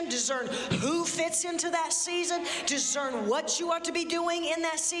season. Discern who fits into that season. Discern what you are to be doing in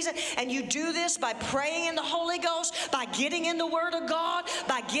that season. And you do this by praying in the Holy Ghost, by getting in the Word of God,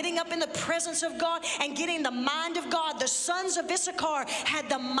 by getting up in the presence of God and getting the mind of God. The sons of Issachar had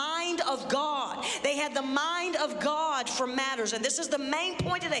the mind of God. They had the mind of God for matters. And this is the main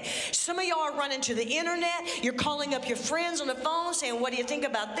point today. Some of y'all are running to the internet. You're calling up your friends on the phone saying, what do you think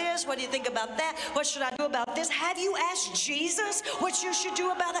about this? What do you think about that? What should I do about this? Have you asked Jesus what you should do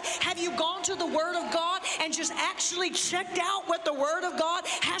about that? Have you gone to the Word of God and just actually checked out what the Word of God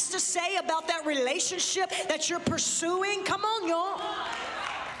has to say about that relationship that you're pursuing? Come on, y'all.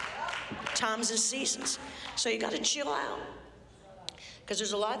 Times and seasons. So you got to chill out, because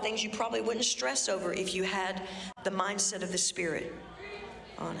there's a lot of things you probably wouldn't stress over if you had the mindset of the Spirit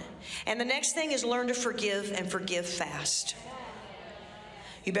on it. And the next thing is learn to forgive, and forgive fast.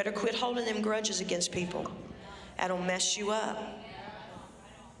 You better quit holding them grudges against people. That'll mess you up.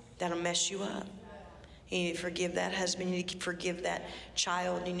 That'll mess you up. You need to forgive that husband. You need to forgive that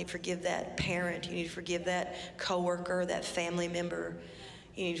child. You need to forgive that parent. You need to forgive that coworker, that family member.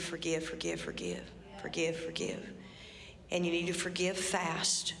 You need to forgive. And you need to forgive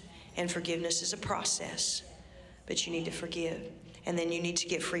fast. And forgiveness is a process. But you need to forgive. And then you need to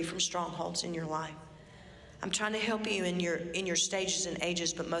get free from strongholds in your life. I'm trying to help you in your stages and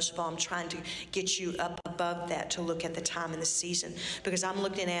ages, but most of all, I'm trying to get you up above that to look at the time and the season, because I'm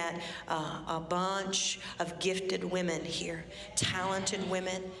looking at a bunch of gifted women here, talented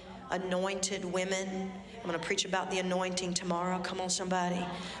women, anointed women. I'm going to preach about the anointing tomorrow. Come on, somebody.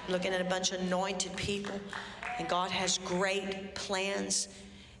 I'm looking at a bunch of anointed people, and God has great plans.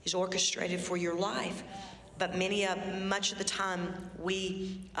 He's orchestrated for your life, but much of the time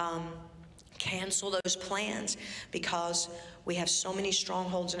we cancel those plans because we have so many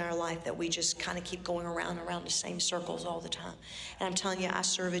strongholds in our life that we just kind of keep going around the same circles all the time. And I'm telling you, I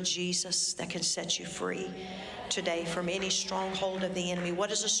serve a Jesus that can set you free today from any stronghold of the enemy.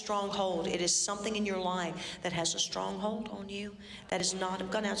 What is a stronghold? It is something in your life that has a stronghold on you that is not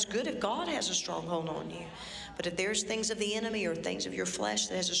of God. Now, it's good if God has a stronghold on you. But if there's things of the enemy or things of your flesh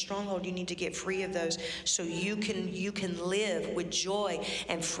that has a stronghold, you need to get free of those so you can live with joy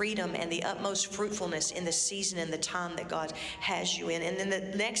and freedom and the utmost fruitfulness in the season and the time that God has you in. And then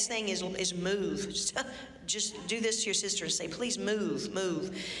the next thing is move. Just do this to your sister and say, please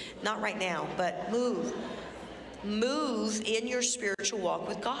move. Not right now, but move. Move in your spiritual walk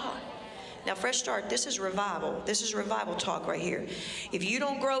with God. Now, Fresh Start, this is revival. This is revival talk right here. If you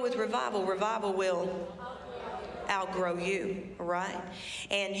don't grow with revival, revival will outgrow you, all right?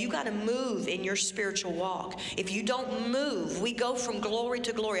 And you got to move in your spiritual walk. If you don't move, we go from glory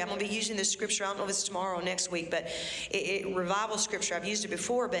to glory. I'm going to be using this scripture. I don't know if it's tomorrow or next week, but revival scripture. I've used it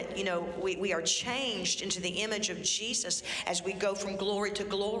before, but you know, we are changed into the image of Jesus as we go from glory to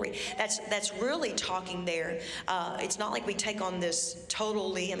glory. That's really talking there. It's not like we take on this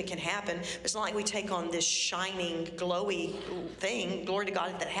totally, I mean, it can happen. It's not like we take on this shining, glowy thing. Glory to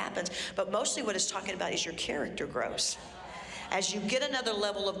God if that happens. But mostly what it's talking about is your character grows. As you get another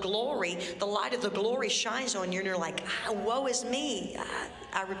level of glory, the light of the glory shines on you, and you're like, woe is me.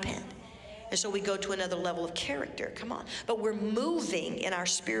 I repent. And so we go to another level of character. Come on. But we're moving in our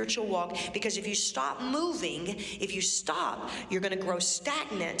spiritual walk, because if you stop moving, if you stop, you're going to grow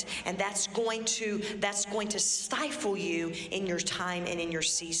stagnant, and that's going to stifle you in your time and in your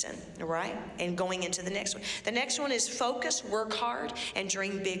season, all right? And going into the next one. The next one is focus, work hard, and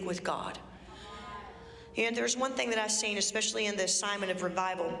dream big with God. And there's one thing that I've seen, especially in the assignment of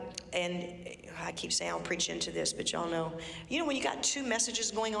revival, and I keep saying I'll preach into this, but y'all know, you know, when you got two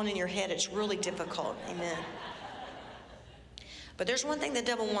messages going on in your head, it's really difficult. Amen. But there's one thing the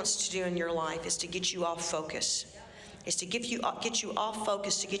devil wants to do in your life, is to get you off focus. Is to get you off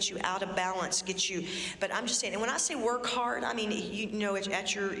focus, to get you out of balance, but I'm just saying, and when I say work hard, I mean, you know,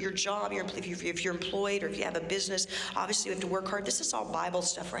 at your job, if you're employed or if you have a business, obviously you have to work hard. This is all Bible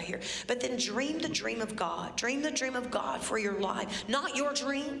stuff right here. But then dream the dream of God. Dream the dream of God for your life. Not your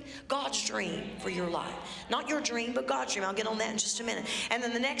dream, God's dream for your life. Not your dream, but God's dream. I'll get on that in just a minute. And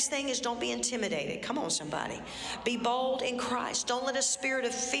then the next thing is, don't be intimidated. Come on, somebody. Be bold in Christ. Don't let a spirit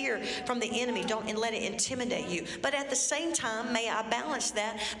of fear from the enemy, don't let it intimidate you. But at the same time, may I balance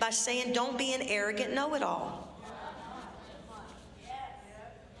that by saying, don't be an arrogant know-it-all.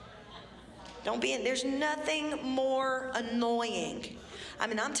 There's nothing more annoying. I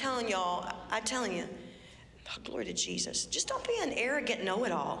mean, I'm telling you, oh, glory to Jesus. Just don't be an arrogant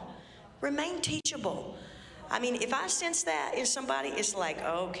know-it-all. Remain teachable. I mean, if I sense that in somebody, it's like,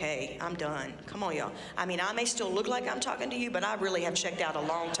 okay, I'm done. Come on, y'all. I mean, I may still look like I'm talking to you, but I really have checked out a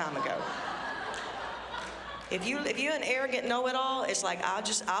long time ago. If you're an arrogant know-it-all, it's like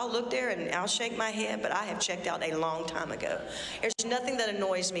I'll look there and I'll shake my head, but I have checked out a long time ago. There's nothing that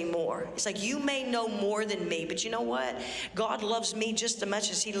annoys me more. It's like, you may know more than me, but you know what? God loves me just as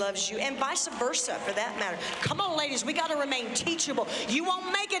much as He loves you, and vice versa for that matter. Come on, ladies, we got to remain teachable. You won't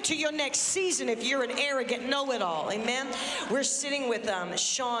make it to your next season if you're an arrogant know-it-all. Amen? We're sitting with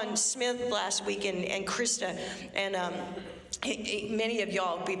Sean Smith last week and Krista, and many of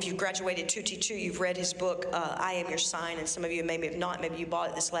y'all, if you graduated 2T2, you've read his book, I Am Your Sign, and some of you maybe have not. Maybe you bought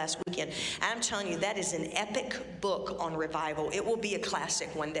it this last weekend. And I'm telling you, that is an epic book on revival. It will be a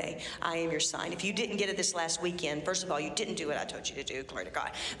classic one day, I Am Your Sign. If you didn't get it this last weekend, first of all, you didn't do what I told you to do, glory to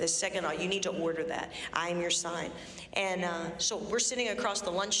God. The second, you need to order that, I Am Your Sign. And so we're sitting across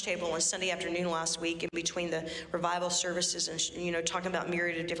the lunch table on Sunday afternoon last week in between the revival services, and you know, talking about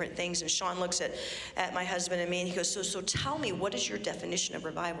myriad of different things. And Sean looks at my husband and me, and he goes, so tell me, what is your definition of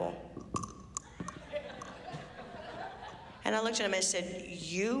revival? And I looked at him and I said,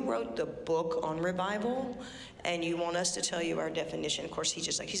 you wrote the book on revival, and you want us to tell you our definition? Of course,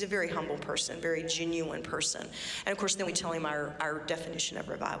 he's a very humble person, very genuine person. And of course, then we tell him our definition of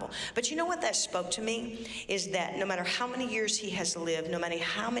revival. But you know what that spoke to me? Is that no matter how many years he has lived, no matter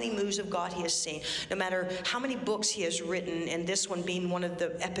how many moves of God he has seen, no matter how many books he has written, and this one being one of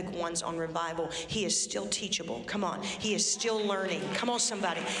the epic ones on revival, he is still teachable. Come on. He is still learning. Come on,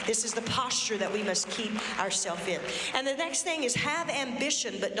 somebody. This is the posture that we must keep ourselves in. And the next thing is, have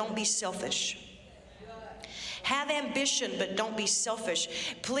ambition, but don't be selfish. Have ambition, but don't be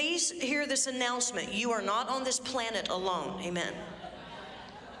selfish. Please hear this announcement. You are not on this planet alone. Amen.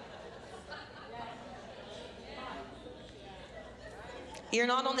 You're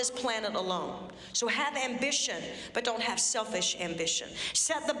not on this planet alone. So have ambition, but don't have selfish ambition.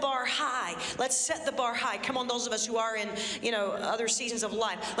 Set the bar high. Let's set the bar high. Come on, those of us who are in, other seasons of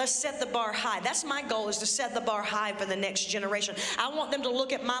life. Let's set the bar high. That's my goal, is to set the bar high for the next generation. I want them to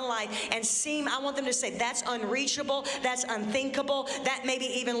look at my life and I want them to say, that's unreachable, that's unthinkable, that maybe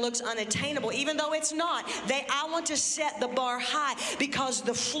even looks unattainable, even though it's not. I want to set the bar high, because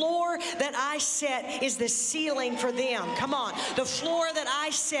the floor that I set is the ceiling for them. Come on. The floor that that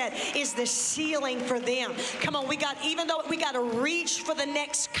I set is the ceiling for them. Come on, even though we got to reach for the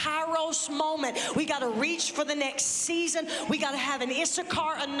next Kairos moment, we got to reach for the next season. We got to have an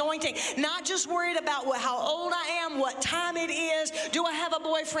Issachar anointing, not just worried about how old I am, what time it is. Do I have a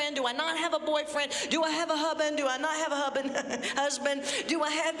boyfriend? Do I not have a boyfriend? Do I have a husband? Do I not have a husband? Do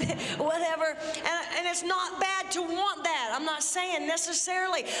I have whatever? And it's not bad to want that. I'm not saying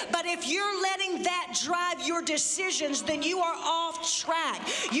necessarily. But if you're letting that drive your decisions, then you are off track.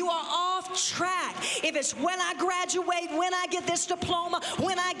 You are off track. If it's when I graduate, when I get this diploma,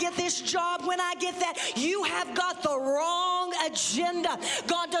 when I get this job, when I get that, you have got the wrong agenda.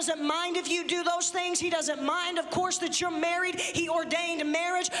 God doesn't mind if you do those things. He doesn't mind, of course, that you're married. He ordained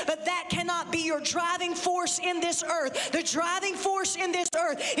marriage, but that cannot be your driving force in this earth. The driving force in this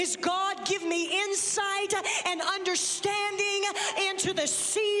earth is, God, give me insight and understanding into the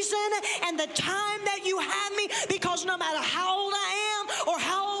season and the time that you have me, because no matter how old I am or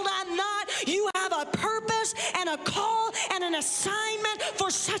how old I'm not, you have a purpose and a call and an assignment for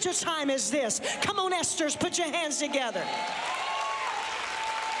such a time as this. Come on, Esters, put your hands together.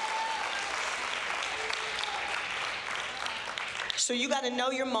 So you got to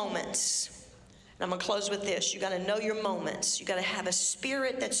know your moments. And I'm going to close with this. You got to know your moments. You got to have a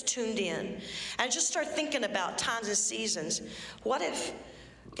spirit that's tuned in. And just start thinking about times and seasons. What if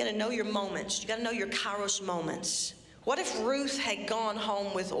you got to know your moments? You got to know your Kairos moments. What if Ruth had gone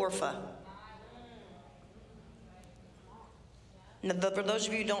home with Orpah? Now, for those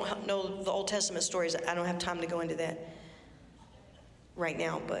of you who don't know the Old Testament stories, I don't have time to go into that right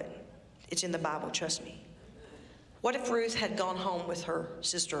now, but it's in the Bible, trust me. What if Ruth had gone home with her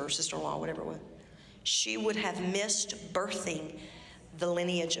sister or sister-in-law, whatever it was? She would have missed birthing the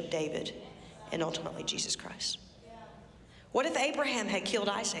lineage of David and ultimately Jesus Christ. What if Abraham had killed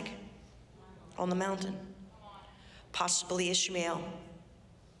Isaac on the mountain? Possibly Ishmael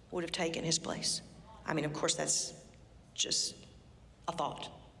would have taken his place. I mean, of course, that's just a thought.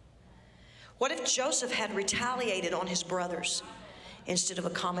 What if Joseph had retaliated on his brothers instead of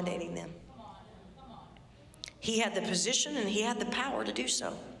accommodating them? He had the position and he had the power to do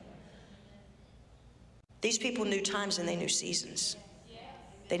so. These people knew times and they knew seasons.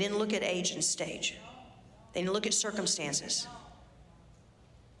 They didn't look at age and stage. They didn't look at circumstances.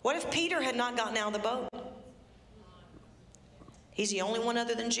 What if Peter had not gotten out of the boat? He's the only one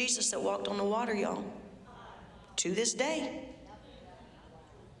other than Jesus that walked on the water, y'all, to this day.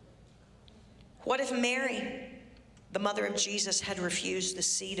 What if Mary, the mother of Jesus, had refused the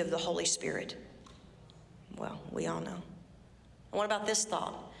seed of the Holy Spirit? Well, we all know. And what about this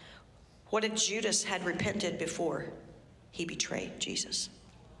thought? What if Judas had repented before he betrayed Jesus?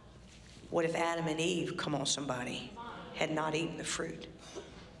 What if Adam and Eve, come on somebody, had not eaten the fruit?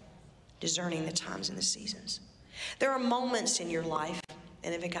 Discerning the times and the seasons. There are moments in your life,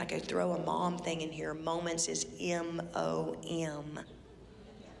 and if I could throw a mom thing in here, moments is M-O-M-E-N-T-S.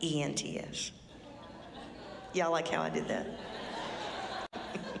 Y'all like how I did that?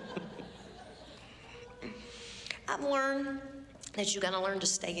 I've learned that you got to learn to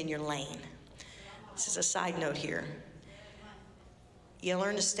stay in your lane. This is a side note here. You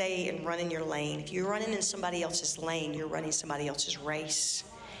learn to stay and run in your lane. If you're running in somebody else's lane, you're running somebody else's race.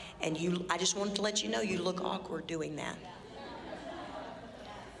 And I just wanted to let you know, you look awkward doing that.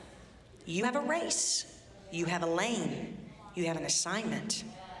 You have a race. You have a lane. You have an assignment.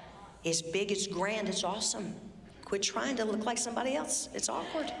 It's big, it's grand, it's awesome. Quit trying to look like somebody else. It's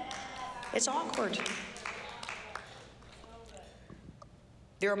awkward. It's awkward.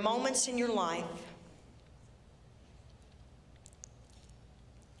 There are moments in your life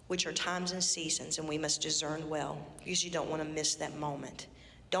which are times and seasons, and we must discern well, because you don't want to miss that moment.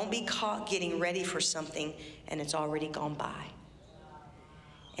 Don't be caught getting ready for something and it's already gone by.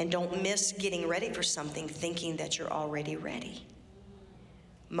 And don't miss getting ready for something thinking that you're already ready.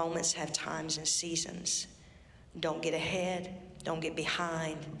 Moments have times and seasons. Don't get ahead. Don't get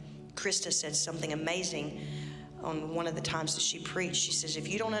behind. Krista said something amazing on one of the times that she preached. She says, if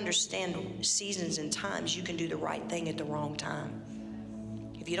you don't understand seasons and times, you can do the right thing at the wrong time.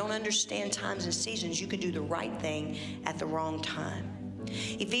 If you don't understand times and seasons, you can do the right thing at the wrong time.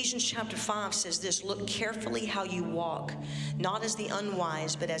 Ephesians chapter 5 says this, look carefully how you walk, not as the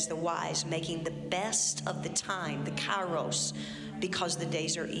unwise, but as the wise, making the best of the time, the kairos, because the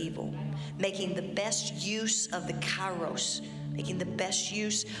days are evil. Making the best use of the kairos, making the best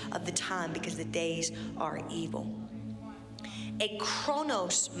use of the time because the days are evil. A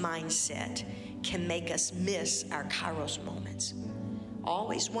chronos mindset can make us miss our kairos moments.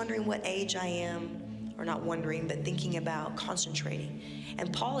 Always wondering what age I am, or not wondering, but thinking about, concentrating.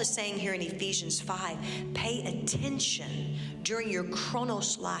 And Paul is saying here in Ephesians 5, pay attention during your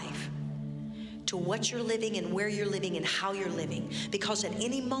chronos life to what you're living and where you're living and how you're living. Because at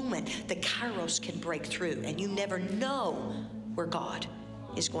any moment, the kairos can break through, and you never know where God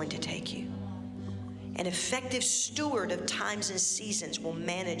is going to take you. An effective steward of times and seasons will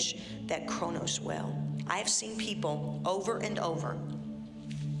manage that chronos well. I have seen people over and over.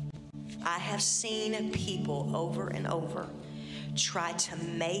 I have seen people over and over try to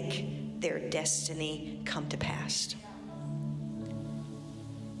make their destiny come to pass.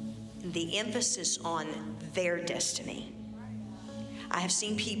 The emphasis on their destiny. I have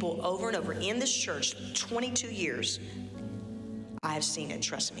seen people over and over in this church, 22 years. I have seen it,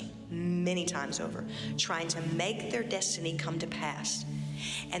 trust me, many times over, trying to make their destiny come to pass.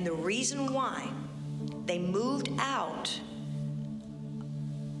 And the reason why they moved out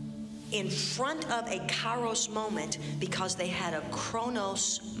in front of a kairos moment, because they had a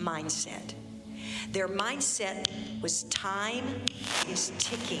chronos mindset. Their mindset was time is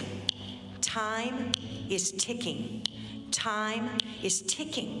ticking. Time is ticking. Time is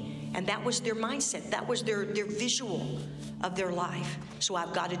ticking. And that was their mindset. That was their visual of their life. So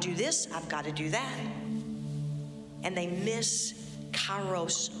I've got to do this, I've got to do that. And they miss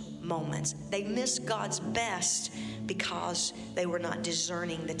kairos moments. They miss God's best because they were not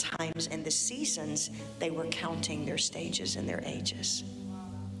discerning the times and the seasons. They were counting their stages and their ages.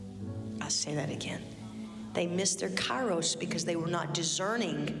 I'll say that again. They missed their kairos because they were not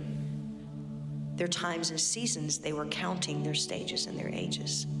discerning their times and seasons. They were counting their stages and their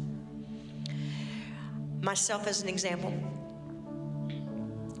ages. Myself as an example,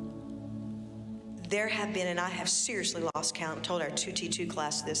 there have been, and I have seriously lost count. I told our 2T2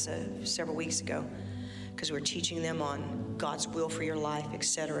 class this several weeks ago, because we're teaching them on God's will for your life, et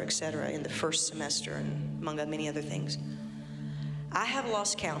cetera, in the first semester, and among many other things. I have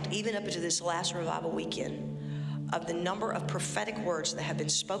lost count, even up into this last revival weekend, of the number of prophetic words that have been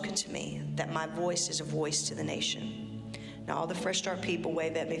spoken to me, that my voice is a voice to the nation. Now, all the Fresh Start people,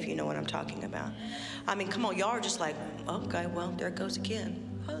 wave at me if you know what I'm talking about. I mean, come on, y'all are just like, okay, well, there it goes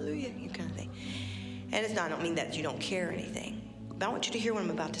again. Hallelujah, you kind of thing. And it's not, I don't mean that you don't care or anything, but I want you to hear what I'm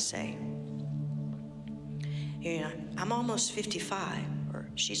about to say. You know, I'm almost 55, or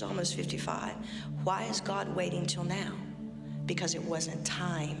she's almost 55. Why is God waiting till now? Because it wasn't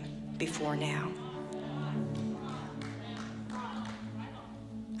time before now.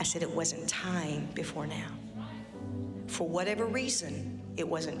 I said it wasn't time before now. For whatever reason, it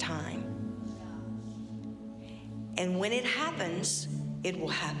wasn't time. And when it happens, it will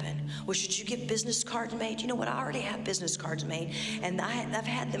happen. Well, should you get business cards made? You know what? I already have business cards made, and I've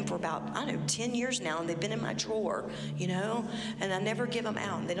had them for about, I don't know, 10 years now, and they've been in my drawer, you know, and I never give them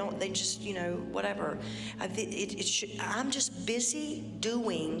out. They just, you know, whatever. I'm just busy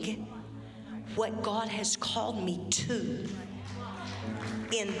doing what God has called me to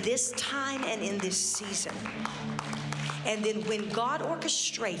in this time and in this season. And then when God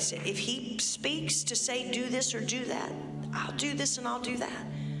orchestrates it, if He speaks to say, do this or do that, I'll do this and I'll do that.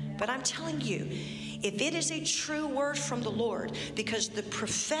 But I'm telling you, if it is a true word from the Lord, because the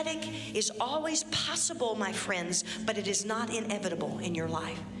prophetic is always possible, my friends, but it is not inevitable in your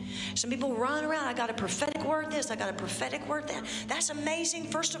life. Some people run around, I got a prophetic word this, I got a prophetic word that. That's amazing,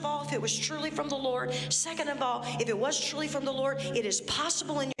 first of all, if it was truly from the Lord. Second of all, if it was truly from the Lord, it is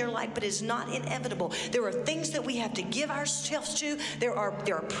possible in your life, but it's not inevitable. There are things that we have to give ourselves to. There are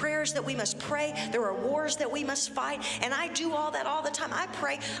prayers that we must pray. There are wars that we must fight. And I do all that all the time. I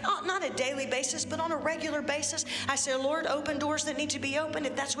pray, not a daily basis, but on a regular basis. I say, Lord, open doors that need to be opened.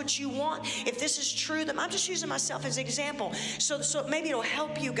 If that's what you want, if this is true, then I'm just using myself as an example. So maybe it'll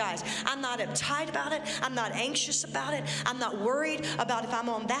help you guys. I'm not uptight about it. I'm not anxious about it. I'm not worried about if I'm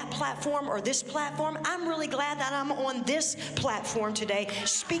on that platform or this platform. I'm really glad that I'm on this platform today,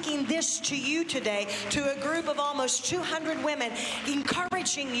 speaking this to you today, to a group of almost 200 women,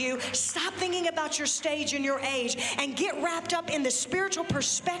 encouraging you, stop thinking about your stage and your age and get wrapped up in the spiritual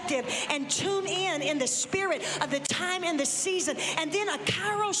perspective and tune in the spirit of the time and the season. And then a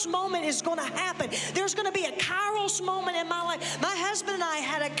kairos moment is going to happen. There's going to be a kairos moment in my life. My husband and I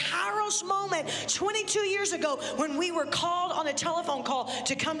had a kairos moment 22 years ago when we were called on a telephone call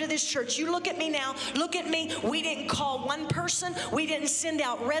to come to this church. You look at me now, look at me. We didn't call one person. We didn't send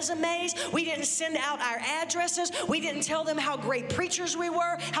out resumes. We didn't send out our addresses. We didn't tell them how great preachers we were.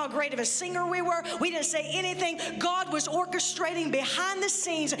 were, how great of a singer we were. We didn't say anything. God was orchestrating behind the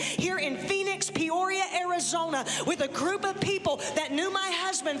scenes here in Phoenix, Peoria, Arizona, with a group of people that knew my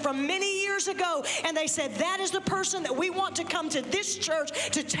husband from many years ago. And they said, that is the person that we want to come to this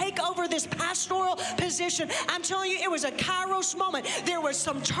church to take over this pastoral position. I'm telling you, it was a Kairos moment. There was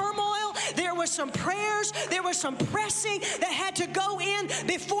some turmoil. There was some prayers. There was some pressing that had to go in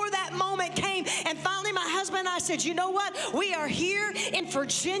before that moment came. And finally, my husband and I said, you know what? We are here in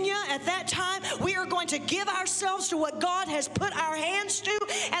Virginia at that time. We are going to give ourselves to what God has put our hands to.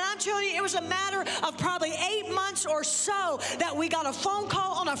 And I'm telling you, it was a matter of probably 8 months or so that we got a phone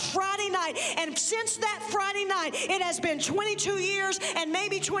call on a Friday night. And since that Friday night, it has been 22 years and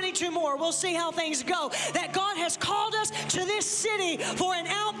maybe 22 more. We'll see how things go. That God has called us to this city for an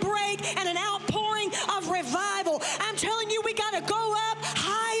outbreak and an outpouring of revival. I'm telling you, we got to go up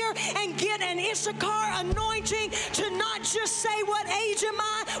higher and get an Issachar anointing to not just say, what age am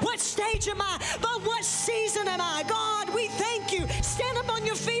I, what stage am I, but what season am I? God, we thank you. Stand up on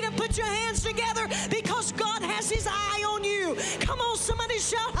your feet and put your hands together, because God has his eye on you. Come on, somebody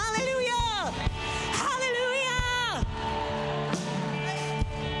shout hallelujah. Hallelujah.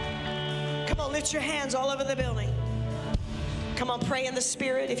 Come on, lift your hands all over the building. Come on, pray in the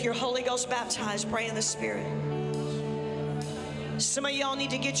Spirit. If you're Holy Ghost baptized, pray in the Spirit. Some of y'all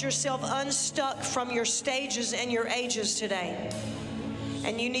need to get yourself unstuck from your stages and your ages today.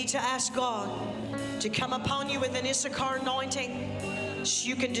 And you need to ask God to come upon you with an Issachar anointing so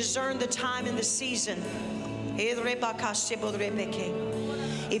you can discern the time and the season.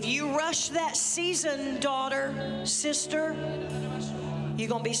 If you rush that season, daughter, sister, you're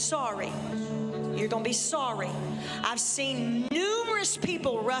going to be sorry. You're going to be sorry. I've seen numerous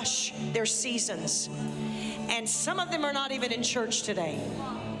people rush their seasons, and some of them are not even in church today.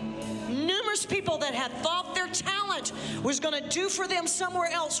 Numerous people that had thought their talent was going to do for them somewhere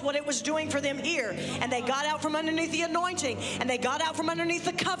else what it was doing for them here. And they got out from underneath the anointing, and they got out from underneath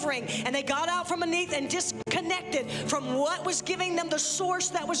the covering, and they got out from underneath and disconnected from what was giving them the source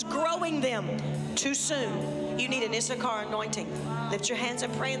that was growing them too soon. You need an Issachar anointing. Lift your hands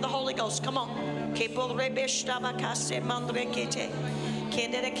and pray in the Holy Ghost. Come on. Father,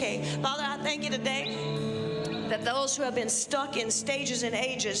 I thank you today that those who have been stuck in stages and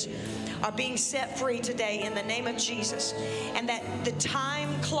ages are being set free today in the name of Jesus. And that the time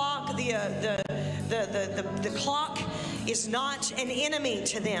clock, the clock is not an enemy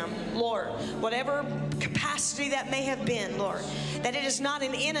to them, Lord. Whatever capacity that may have been, Lord, that it is not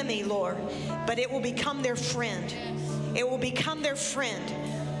an enemy, Lord, but it will become their friend. It will become their friend.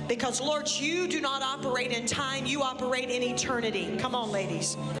 Because, Lord, you do not operate in time, you operate in eternity. Come on,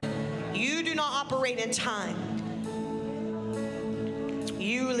 ladies. You do not operate in time.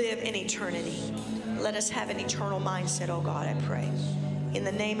 You live in eternity. Let us have an eternal mindset, oh God, I pray. In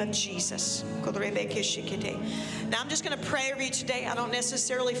the name of Jesus. Now, I'm just going to pray over you today. I don't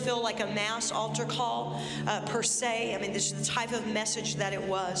necessarily feel like a mass altar call per se. I mean, this is the type of message that it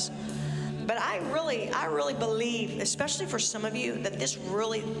was. But I really believe, especially for some of you, that this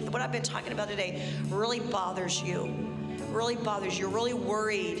really, what I've been talking about today, really bothers you. Really bothers you. You're really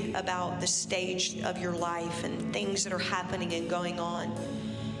worried about the stage of your life and things that are happening and going on.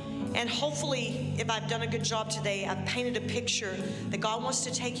 And hopefully, if I've done a good job today, I've painted a picture that God wants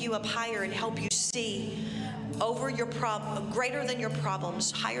to take you up higher and help you see over your greater than your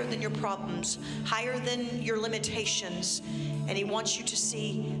problems, higher than your problems, higher than your limitations. And He wants you to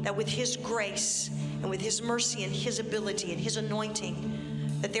see that with His grace and with His mercy and His ability and His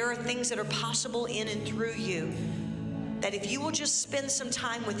anointing, that there are things that are possible in and through you. That if you will just spend some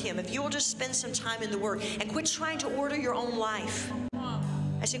time with Him, if you will just spend some time in the Word and quit trying to order your own life.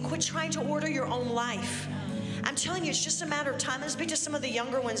 I said, quit trying to order your own life. I'm telling you, it's just a matter of time. Let's speak to some of the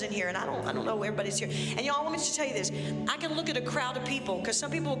younger ones in here, and I don't know everybody's here. And y'all, want me to tell you this. I can look at a crowd of people, because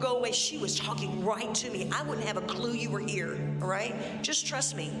some people will go away. She was talking right to me. I wouldn't have a clue you were here, all right? Just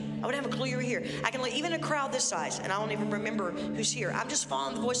trust me. I wouldn't have a clue you were here. I can look even a crowd this size, and I don't even remember who's here. I'm just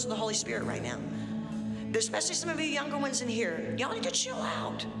following the voice of the Holy Spirit right now. But especially some of you younger ones in here, y'all need to chill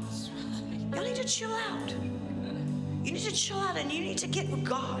out. Y'all need to chill out. You need to chill out, and you need to get with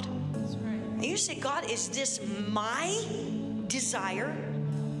God. And you say, God, is this my desire,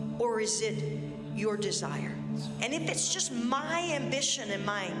 or is it your desire? And if it's just my ambition and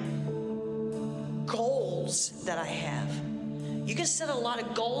my goals that I have, you can set a lot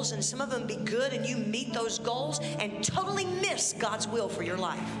of goals, and some of them be good, and you meet those goals and totally miss God's will for your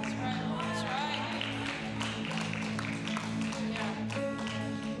life. That's right.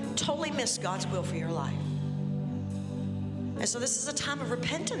 Totally miss God's will for your life. And so this is a time of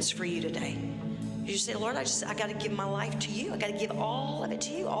repentance for you today. You say, Lord, I got to give my life to you. I got to give all of it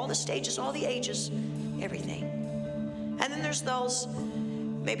to you, all the stages, all the ages, everything. And then there's those,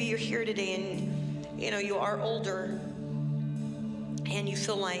 maybe you're here today and, you know, you are older and you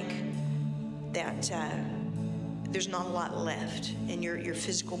feel like that there's not a lot left, and your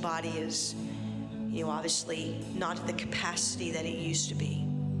physical body is, you know, obviously not at the capacity that it used to be.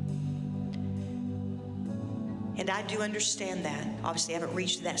 And I do understand that. Obviously, I haven't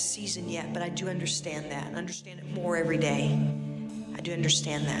reached that season yet, but I do understand that. I understand it more every day. I do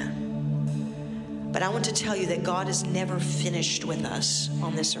understand that. But I want to tell you that God is never finished with us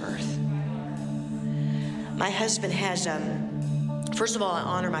on this earth. My husband has, first of all, I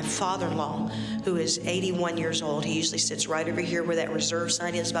honor my father-in-law, who is 81 years old. He usually sits right over here where that reserve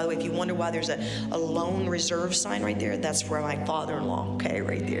sign is. By the way, if you wonder why there's a lone reserve sign right there, that's for my father-in-law, okay,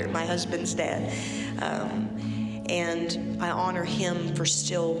 right there, my husband's dad. And I honor him for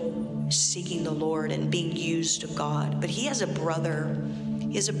still seeking the Lord and being used of God. But he has a brother.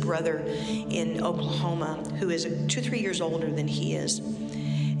 He has a brother in Oklahoma who is 2 or 3 years older than he is.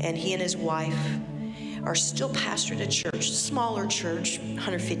 And he and his wife are still pastoring a church, smaller church,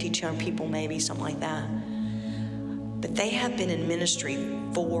 150, 200 people maybe, something like that. But they have been in ministry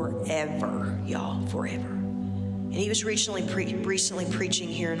forever, y'all, forever. And he was recently preaching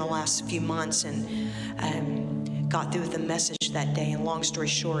here in the last few months, and got through with the message that day. And long story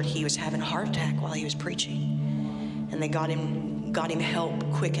short, he was having a heart attack while he was preaching. And they got him help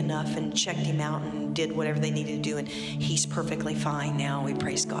quick enough and checked him out and did whatever they needed to do. And he's perfectly fine now. We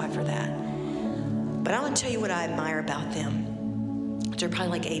praise God for that. But I want to tell you what I admire about them. They're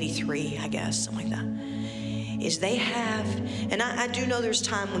probably like 83, I guess, something like that. Is they have, and I do know there's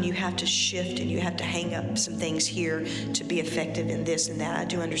time when you have to shift and you have to hang up some things here to be effective in this and that. I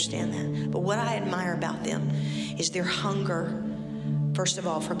do understand that. But what I admire about them is their hunger, first of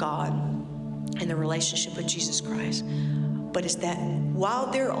all, for God and the relationship with Jesus Christ. But it's that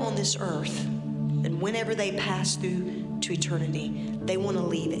while they're on this earth and whenever they pass through to eternity, they want to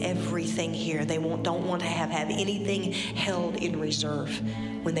leave everything here. They don't want to have anything held in reserve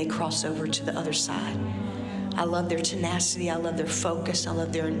when they cross over to the other side. I love their tenacity. I love their focus. I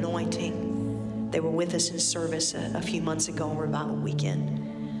love their anointing. They were with us in service a few months ago on Revival Weekend.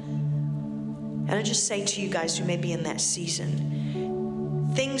 And I just say to you guys who may be in that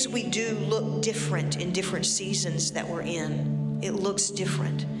season, things we do look different in different seasons that we're in. It looks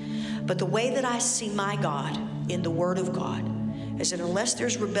different. But the way that I see my God in the Word of God is that unless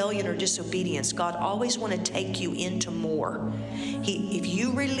there's rebellion or disobedience, God always wants to take you into more. If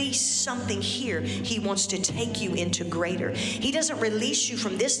you release something here, He wants to take you into greater. He doesn't release you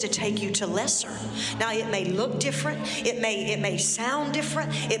from this to take you to lesser. Now, it may look different. It may sound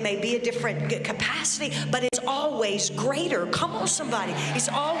different. It may be a different capacity, but it's always greater. Come on, somebody. It's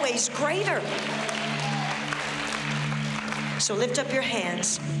always greater. So lift up your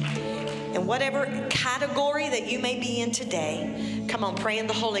hands. In whatever category that you may be in today, come on, pray in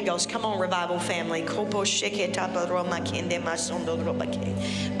the Holy Ghost. Come on, Revival family. Holy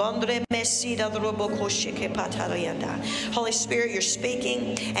Spirit, you're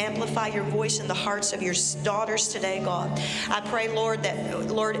speaking. Amplify your voice in the hearts of your daughters today, God. I pray, Lord, that,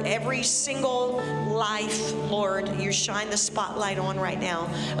 Lord, every single life, Lord, you shine the spotlight on right now.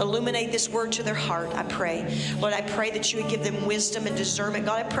 Illuminate this word to their heart, I pray. Lord, I pray that you would give them wisdom and discernment.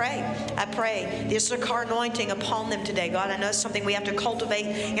 God, I pray the Issachar anointing upon them today. God, I know it's something we have to cultivate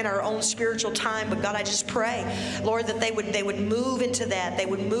in our own spiritual time, but God, I just pray, Lord, that they would move into that. They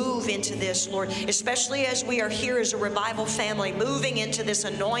would move into this, Lord, especially as we are here as a revival family, moving into this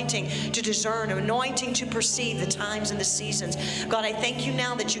anointing to discern, anointing to perceive the times and the seasons. God, I thank you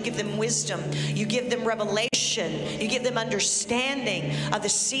now that you give them wisdom, you give them revelation, you give them understanding of the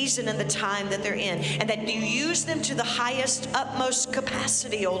season and the time that they're in, and that you use them to the highest, utmost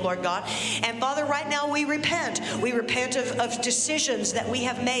capacity, oh Lord God. And Father, right now we repent. We repent of decisions that we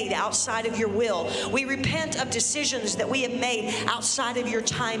have made outside of your will. We repent of decisions that we have made outside of your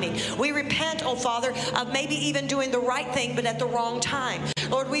timing. We repent, oh Father, of maybe even doing the right thing but at the wrong time.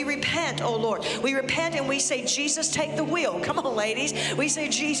 Lord, we repent, oh Lord. We repent and we say, Jesus, take the wheel. Come on, ladies. We say,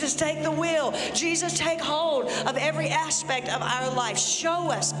 Jesus, take the wheel. Jesus, take hold of every aspect of our life. Show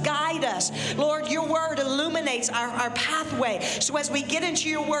us, guide us. Lord, your word illuminates our pathway. So as we get into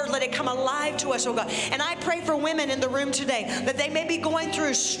your word, let it come come alive to us, oh God. And I pray for women in the room today that they may be going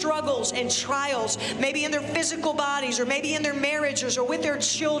through struggles and trials, maybe in their physical bodies or maybe in their marriages or with their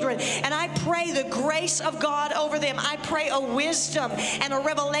children. And I pray the grace of God over them. I pray a wisdom and a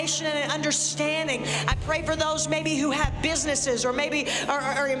revelation and an understanding. I pray for those maybe who have businesses or maybe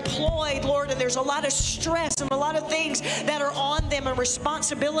are employed, Lord, and there's a lot of stress and a lot of things that are on them and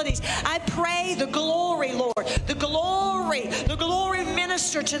responsibilities. I pray the glory, Lord, the glory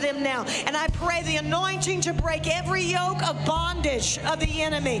minister to them now. And I pray the anointing to break every yoke of bondage of the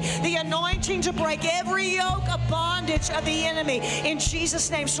enemy. The anointing to break every yoke of bondage of the enemy in Jesus'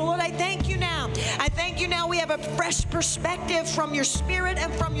 name. So Lord, I thank you now. I thank you now we have a fresh perspective from your Spirit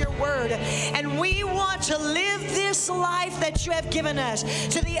and from your word. And we want to live this life that you have given us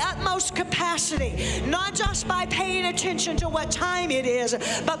to the utmost capacity, not just by paying attention to what time it is,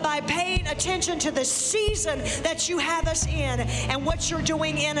 but by paying attention to the season that you have us in and what you're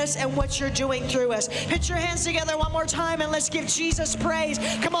doing in us and what you're doing through us. Put your hands together one more time and let's give Jesus praise.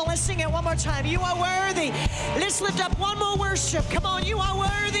 Come on, let's sing it one more time. You are worthy. Let's lift up one more worship. Come on, you are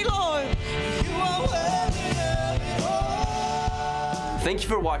worthy, Lord. You are worthy of it all. Thank you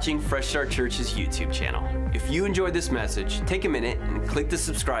for watching Fresh Start Church's YouTube channel. If you enjoyed this message, take a minute and click the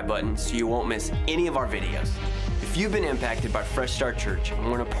subscribe button so you won't miss any of our videos. If you've been impacted by Fresh Start Church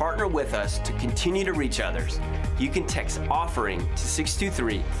and want to partner with us to continue to reach others, you can text offering to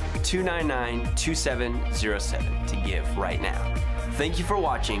 623-299-2707 to give right now. Thank you for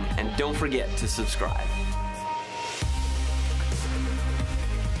watching, and don't forget to subscribe.